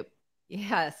 Dan soup.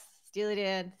 Yes, Steely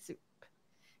Dan soup.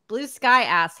 Blue Sky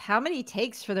asks, how many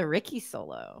takes for the Ricky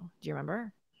solo? Do you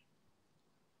remember?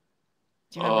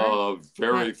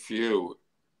 Very few.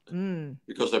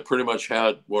 Because I pretty much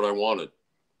had what I wanted.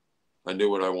 I knew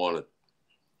what I wanted.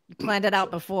 You planned it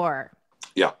out before.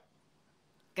 Yeah.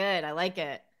 Good. I like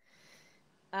it.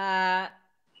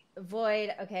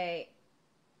 Void. Okay.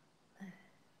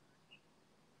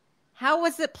 How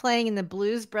was it playing in the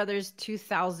Blues Brothers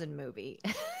 2000 movie?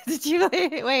 Did you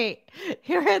wait?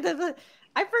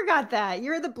 I forgot that.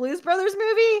 You were the Blues Brothers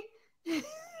movie?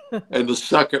 And the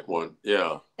second one,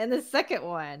 yeah. And the second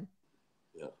one.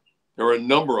 Yeah. There were a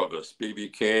number of us. B.B.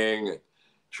 King,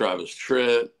 Travis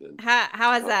Tritt.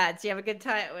 How was that? Do you have a good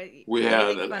time? We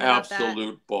had an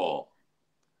absolute ball.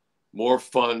 More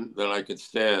fun than I could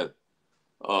stand.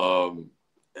 I'm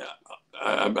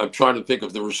trying to think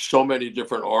if there were so many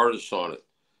different artists on it.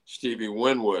 Stevie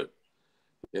Winwood.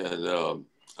 And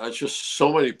just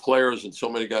so many players and so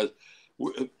many guys.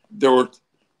 There were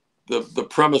the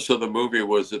premise of the movie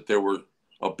was that there were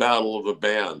a battle of the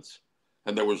bands,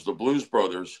 and there was the Blues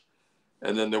Brothers,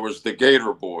 and then there was the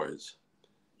Gator Boys,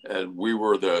 and we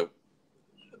were the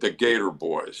Gator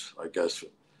Boys, I guess.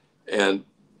 And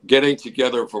getting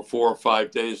together for 4 or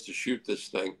 5 days to shoot this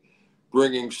thing,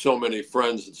 bringing so many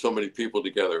friends and so many people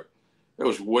together, it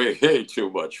was way too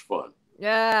much fun.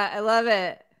 Yeah, I love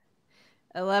it.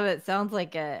 I love it. Sounds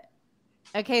like it.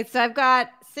 Okay, so I've got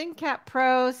SingCat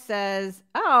Pro says,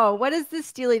 "Oh, what is this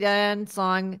Steely Dan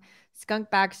song, Skunk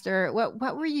Baxter?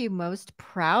 What were you most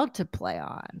proud to play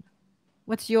on?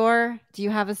 Do you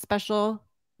have a special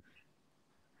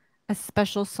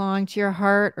song to your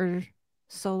heart or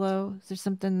solo? Is there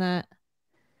something that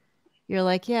you're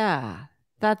like, yeah,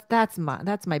 that's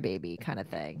my baby kind of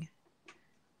thing?"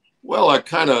 Well, I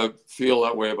kind of feel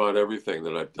that way about everything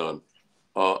that I've done.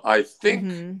 I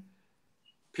think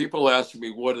people ask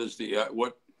me what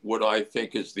I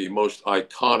think is the most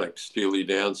iconic Steely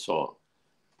Dan song,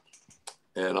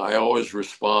 and I always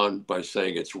respond by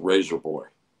saying it's Razor Boy,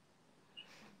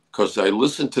 because I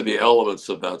listen to the elements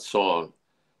of that song.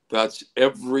 That's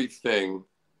everything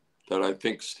that I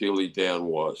think Steely Dan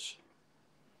was,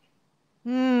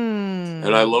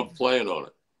 and I love playing on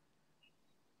it.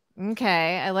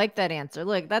 Okay, I like that answer.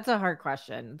 Look, that's a hard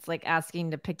question. It's like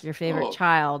asking to pick your favorite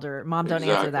child, or mom, don't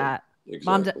answer that.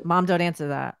 Exactly. Mom, don't answer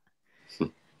that.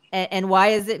 and why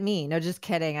is it me? No, just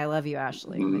kidding. I love you,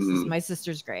 Ashley. My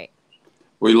sister's great.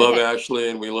 We love Ashley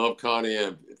and we love Connie.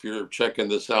 And if you're checking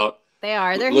this out,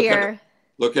 they're here.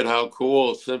 Look at how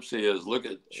cool Cimcie is.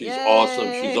 She's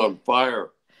awesome. She's on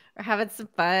fire. We're having some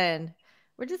fun.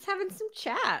 We're just having some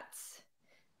chats.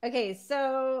 Okay,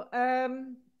 so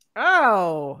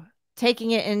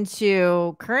taking it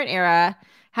into current era,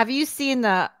 have you seen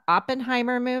the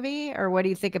Oppenheimer movie, or what do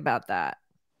you think about that?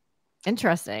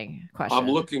 Interesting question. I'm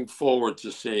looking forward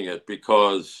to seeing it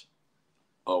because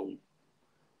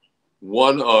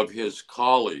one of his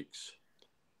colleagues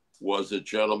was a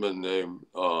gentleman named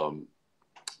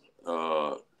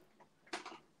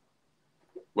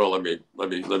let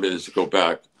me just go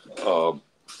back.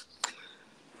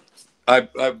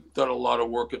 I've done a lot of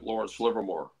work at Lawrence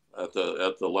Livermore at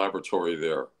the laboratory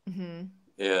there,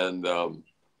 and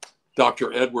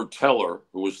Dr. Edward Teller,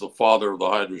 who was the father of the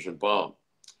hydrogen bomb,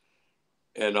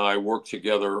 and I worked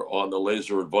together on the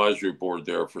laser advisory board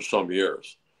there for some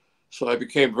years. So I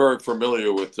became very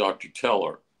familiar with Dr.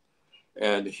 Teller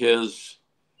and his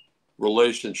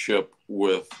relationship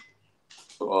with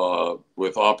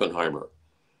Oppenheimer,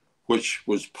 which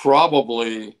was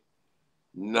probably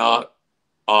not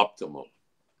optimum.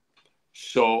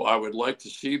 So I would like to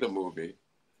see the movie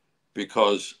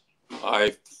because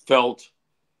I felt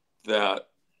that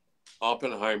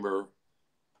Oppenheimer,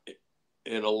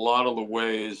 in a lot of the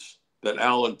ways that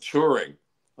Alan Turing,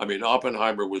 I mean,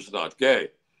 Oppenheimer was not gay,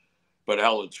 but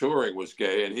Alan Turing was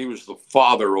gay, and he was the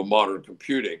father of modern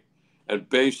computing and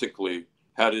basically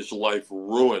had his life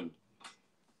ruined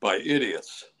by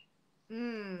idiots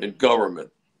in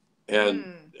government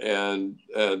and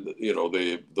you know,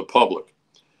 the public.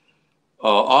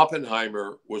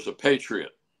 Oppenheimer was a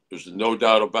patriot. There's no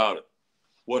doubt about it.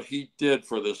 What he did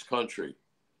for this country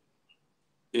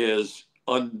is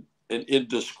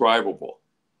indescribable.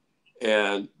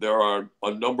 And there are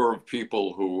a number of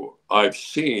people who I've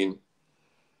seen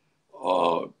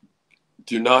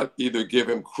do not either give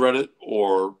him credit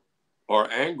or are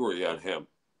angry at him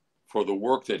for the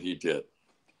work that he did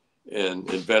in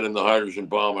inventing the hydrogen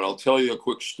bomb. And I'll tell you a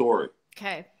quick story.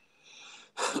 Okay.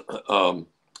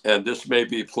 And this may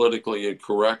be politically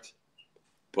incorrect,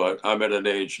 but I'm at an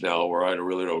age now where I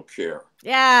really don't care.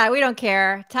 Yeah, we don't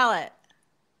care. Tell it.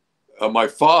 My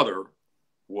father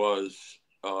was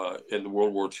in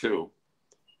World War II,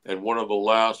 and one of the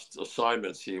last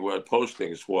assignments he had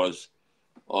postings was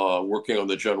working on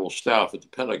the general staff at the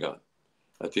Pentagon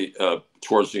at the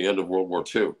towards the end of World War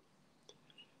II,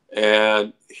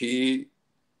 and he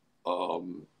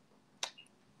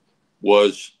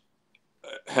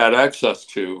had access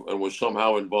to and was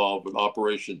somehow involved with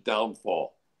Operation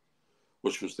Downfall,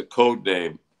 which was the code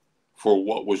name for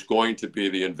what was going to be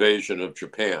the invasion of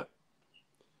Japan.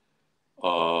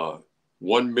 7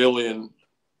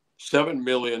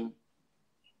 million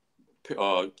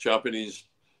Japanese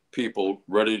people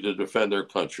ready to defend their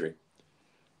country,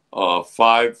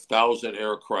 5,000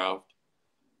 aircraft.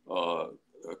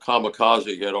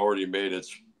 Kamikaze had already made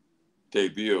its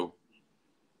debut.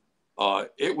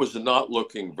 It was not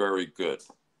looking very good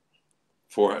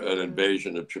for an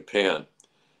invasion of Japan.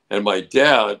 And my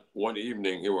dad, one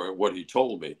evening, what he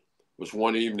told me was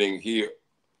one evening he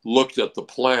looked at the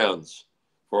plans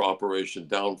for Operation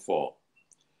Downfall,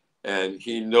 and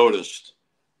he noticed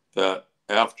that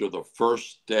after the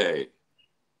first day,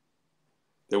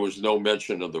 there was no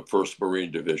mention of the 1st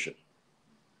Marine Division.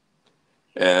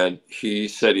 And he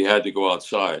said he had to go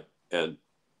outside and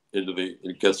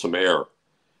get some air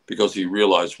because he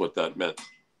realized what that meant.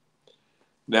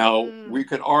 Now, we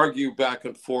can argue back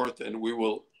and forth, and we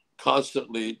will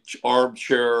constantly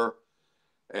armchair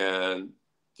and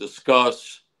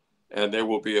discuss, and there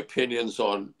will be opinions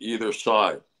on either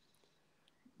side.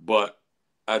 But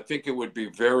I think it would be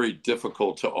very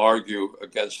difficult to argue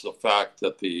against the fact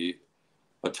that the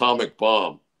atomic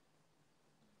bomb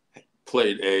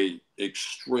played an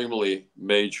extremely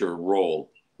major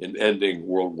role in ending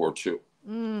World War II.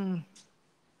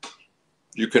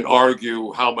 You can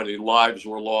argue how many lives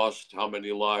were lost, how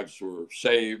many lives were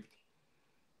saved.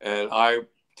 And I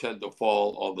tend to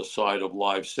fall on the side of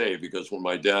lives saved, because when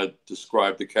my dad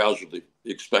described the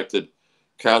expected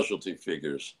casualty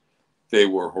figures, they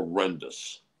were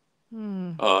horrendous.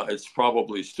 It's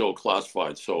probably still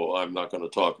classified, so I'm not going to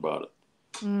talk about it.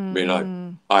 I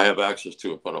mean, I have access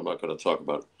to it, but I'm not going to talk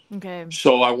about it. Okay.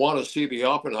 So I want to see the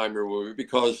Oppenheimer movie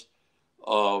because,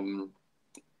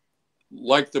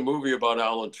 like the movie about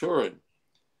Alan Turing,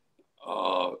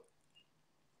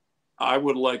 I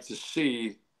would like to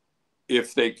see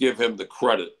if they give him the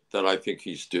credit that I think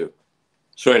he's due.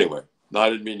 So anyway, I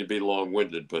didn't mean to be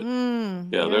long-winded, but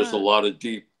there's a lot of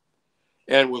deep.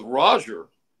 And with Roger,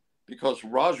 because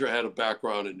Roger had a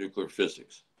background in nuclear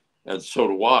physics, and so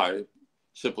do I,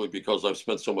 simply because I've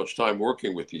spent so much time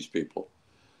working with these people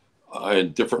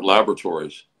in different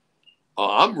laboratories,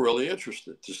 I'm really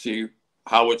interested to see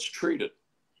how it's treated.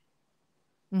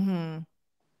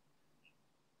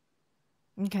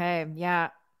 Okay. Yeah.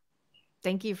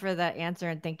 Thank you for that answer,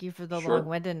 and thank you for the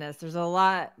long-windedness. There's a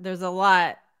lot,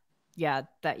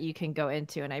 that you can go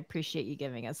into, and I appreciate you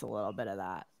giving us a little bit of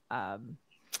that.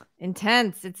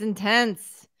 Intense. It's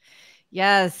intense.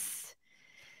 Yes.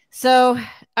 So,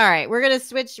 all right, we're gonna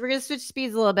switch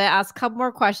speeds a little bit, ask a couple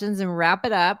more questions, and wrap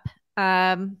it up.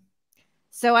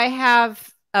 So I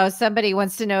have. Oh, somebody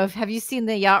wants to know have you seen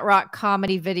the Yacht Rock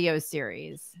comedy video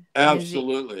series?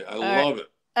 Absolutely, I love it.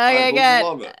 Okay, I good.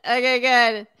 love it. Okay,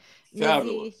 good.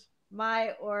 Fabulous.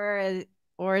 My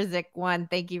Orzik 1.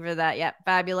 Thank you for that. Yep,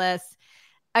 fabulous.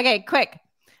 Okay, quick.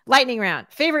 Lightning round.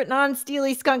 Favorite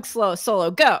non-Steely Skunk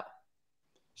solo. Go.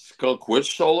 Skunk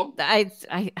which solo? I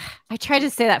tried to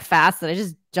say that fast and I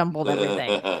just jumbled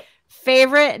everything.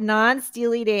 Favorite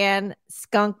non-Steely Dan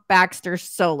Skunk Baxter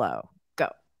solo. Go.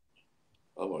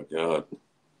 Oh my God.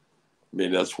 I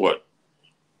mean, that's what?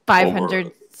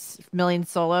 500 million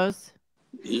solos.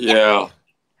 Yeah.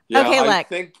 Yeah.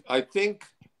 Okay, I think.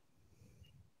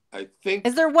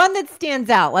 Is there one that stands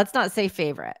out? Let's not say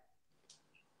favorite.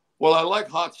 Well, I like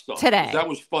Hot Stuff. Today. That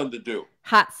was fun to do.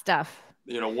 Hot Stuff.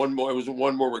 You know, it was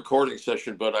one more recording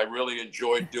session, but I really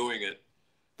enjoyed doing it.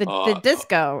 The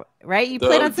disco, right? You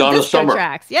played on some Donna disco Summer.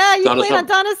 tracks. Yeah, you played on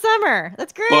Donna Summer.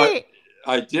 That's great.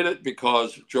 But I did it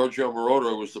because Giorgio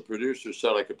Moroder was the producer,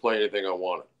 said I could play anything I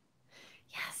wanted.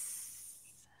 Yes.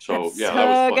 So, That's yeah, so that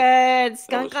was fun. good.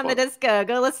 Skunk on the fun. Disco.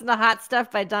 Go listen to Hot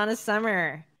Stuff by Donna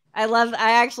Summer. I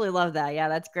actually love that. Yeah,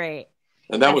 that's great.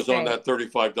 And that was on that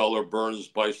 $35 Burns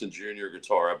Bison Jr.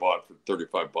 guitar I bought for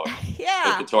 $35. Yeah.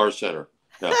 At Guitar Center.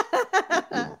 Yeah.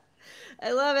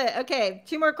 I love it. Okay,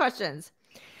 2 more questions.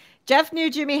 Jeff knew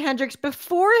Jimi Hendrix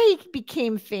before he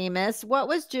became famous. What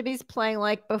was Jimmy's playing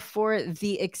like before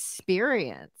the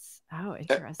Experience? Oh,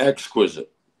 interesting.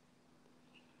 Exquisite.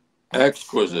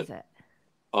 Exquisite.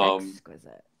 I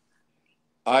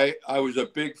was a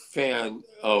big fan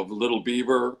of Little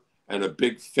Beaver and a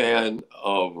big fan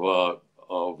of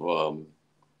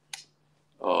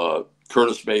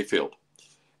Curtis Mayfield.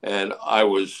 And I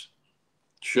was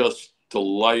just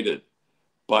delighted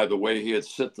by the way he had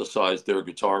synthesized their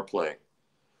guitar playing.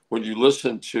 When you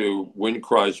listen to Wind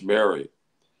Cries Mary,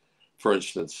 for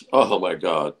instance, oh my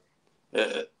God,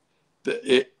 and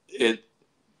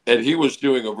he was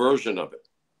doing a version of it.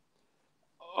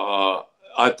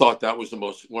 I thought that was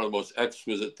one of the most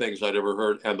exquisite things I'd ever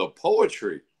heard. And the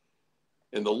poetry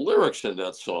and the lyrics in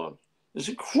that song is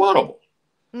incredible.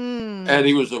 And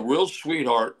he was a real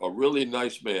sweetheart, a really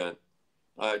nice man.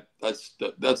 That's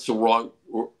the wrong,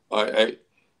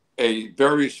 a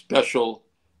very special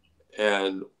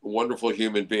and wonderful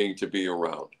human being to be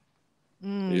around.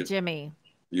 Jimmy.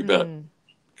 You bet.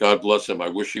 God bless him. I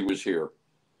wish he was here.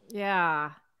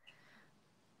 Yeah.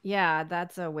 Yeah,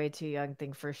 that's a way too young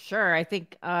thing for sure. I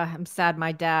think I'm sad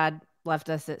my dad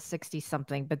left us at 60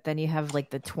 something, but then you have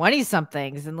like the 20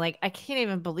 somethings and like I can't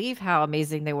even believe how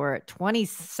amazing they were at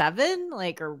 27,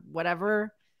 like or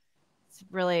whatever. It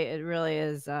really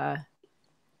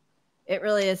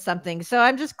is something. So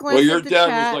I'm just glad. Well, your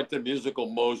dad was like the musical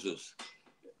Moses.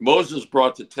 Moses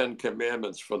brought the 10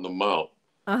 Commandments from the Mount.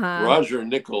 Roger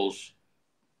Nichols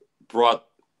brought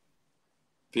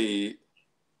the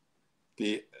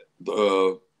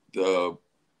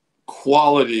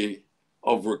quality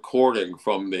of recording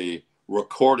from the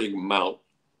recording mount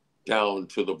down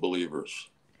to the believers.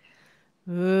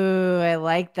 Ooh, I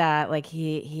like that. Like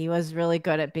he was really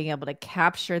good at being able to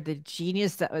capture the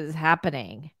genius that was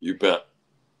happening. You bet.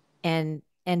 And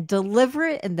deliver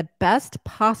it in the best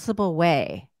possible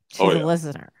way to the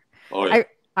listener. Oh yeah.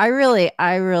 I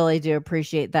really do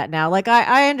appreciate that now. Like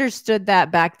I understood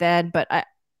that back then, but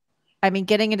I mean,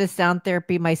 getting into sound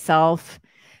therapy myself,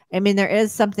 I mean, there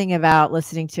is something about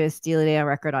listening to a Steely Dan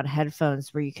record on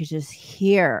headphones where you could just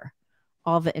hear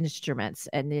all the instruments.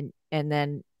 And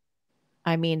then,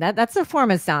 I mean, that's a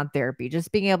form of sound therapy,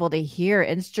 just being able to hear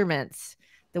instruments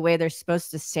the way they're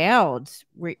supposed to sound,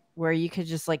 where you could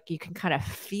just like, you can kind of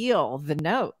feel the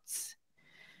notes.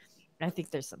 I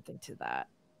think there's something to that.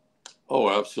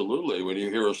 Oh, absolutely. When you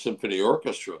hear a symphony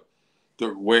orchestra,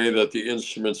 the way that the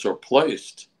instruments are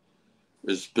placed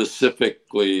is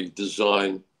specifically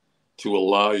designed to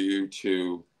allow you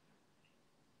to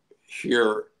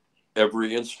hear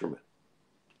every instrument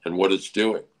and what it's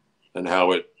doing and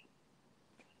how it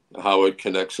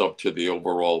connects up to the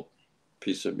overall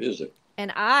piece of music.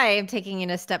 And I am taking it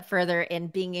a step further in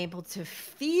being able to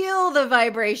feel the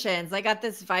vibrations. I got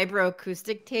this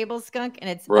vibroacoustic table, Skunk, and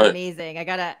it's amazing. I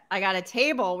got a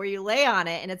table where you lay on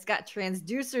it and it's got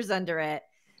transducers under it.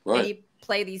 Right. And you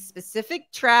play these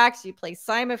specific tracks, you play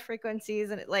Sima frequencies,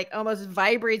 and it like almost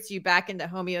vibrates you back into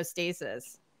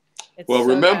homeostasis. Well,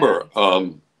 remember,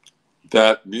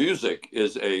 that music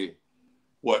is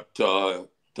what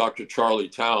Dr. Charlie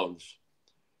Towns,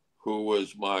 who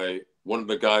was one of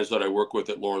the guys that I work with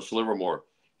at Lawrence Livermore,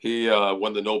 he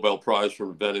won the Nobel Prize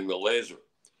for inventing the laser.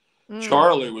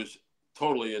 Charlie was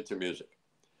totally into music.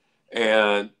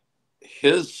 And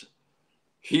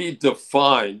he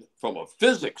defined from a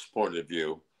physics point of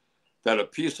view that a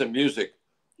piece of music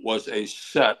was a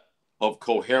set of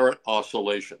coherent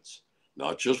oscillations,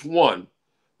 not just one,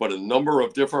 but a number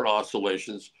of different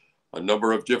oscillations, a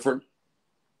number of different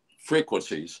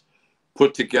frequencies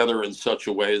put together in such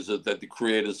a way as that they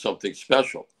created something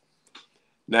special.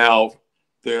 Now,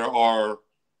 there are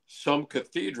some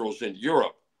cathedrals in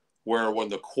Europe where when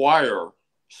the choir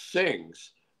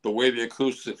sings, the way the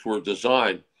acoustics were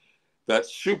designed, that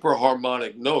super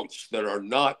harmonic notes that are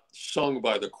not sung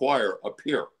by the choir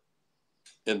appear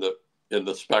in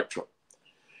the spectrum.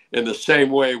 In the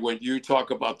same way, when you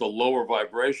talk about the lower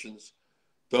vibrations,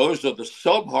 those are the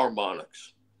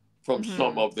subharmonics from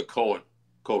some of the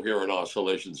coherent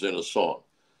oscillations in a song.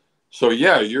 So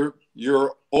yeah,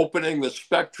 you're opening the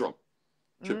spectrum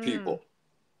to people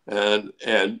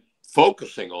and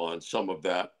focusing on some of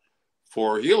that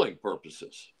for healing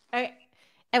purposes.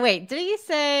 And wait, did you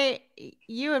say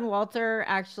you and Walter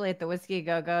actually at the Whiskey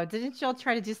Go Go? Didn't y'all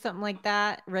try to do something like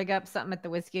that? Rig up something at the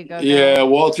Whiskey Go Go? Yeah,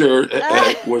 Walter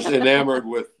was enamored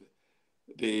with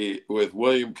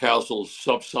William Castle's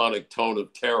subsonic tone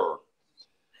of terror.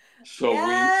 So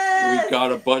we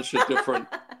got a bunch of different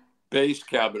bass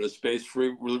cabinets, bass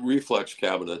reflex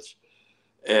cabinets,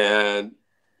 and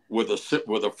with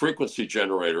a frequency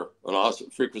generator,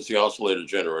 frequency oscillator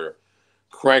generator,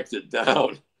 cranked it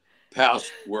down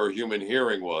past where human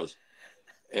hearing was.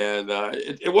 And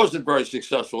it wasn't very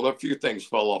successful. A few things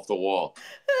fell off the wall.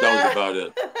 That was about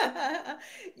it.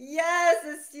 Yes,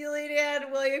 the Steely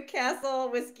Dan William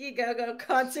Castle Whiskey Go Go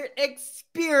concert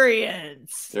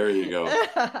experience. There you go.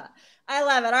 I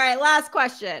love it. All right, last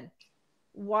question.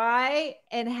 Why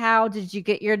and how did you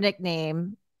get your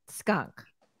nickname Skunk?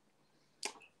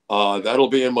 That'll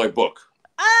be in my book.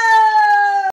 Oh,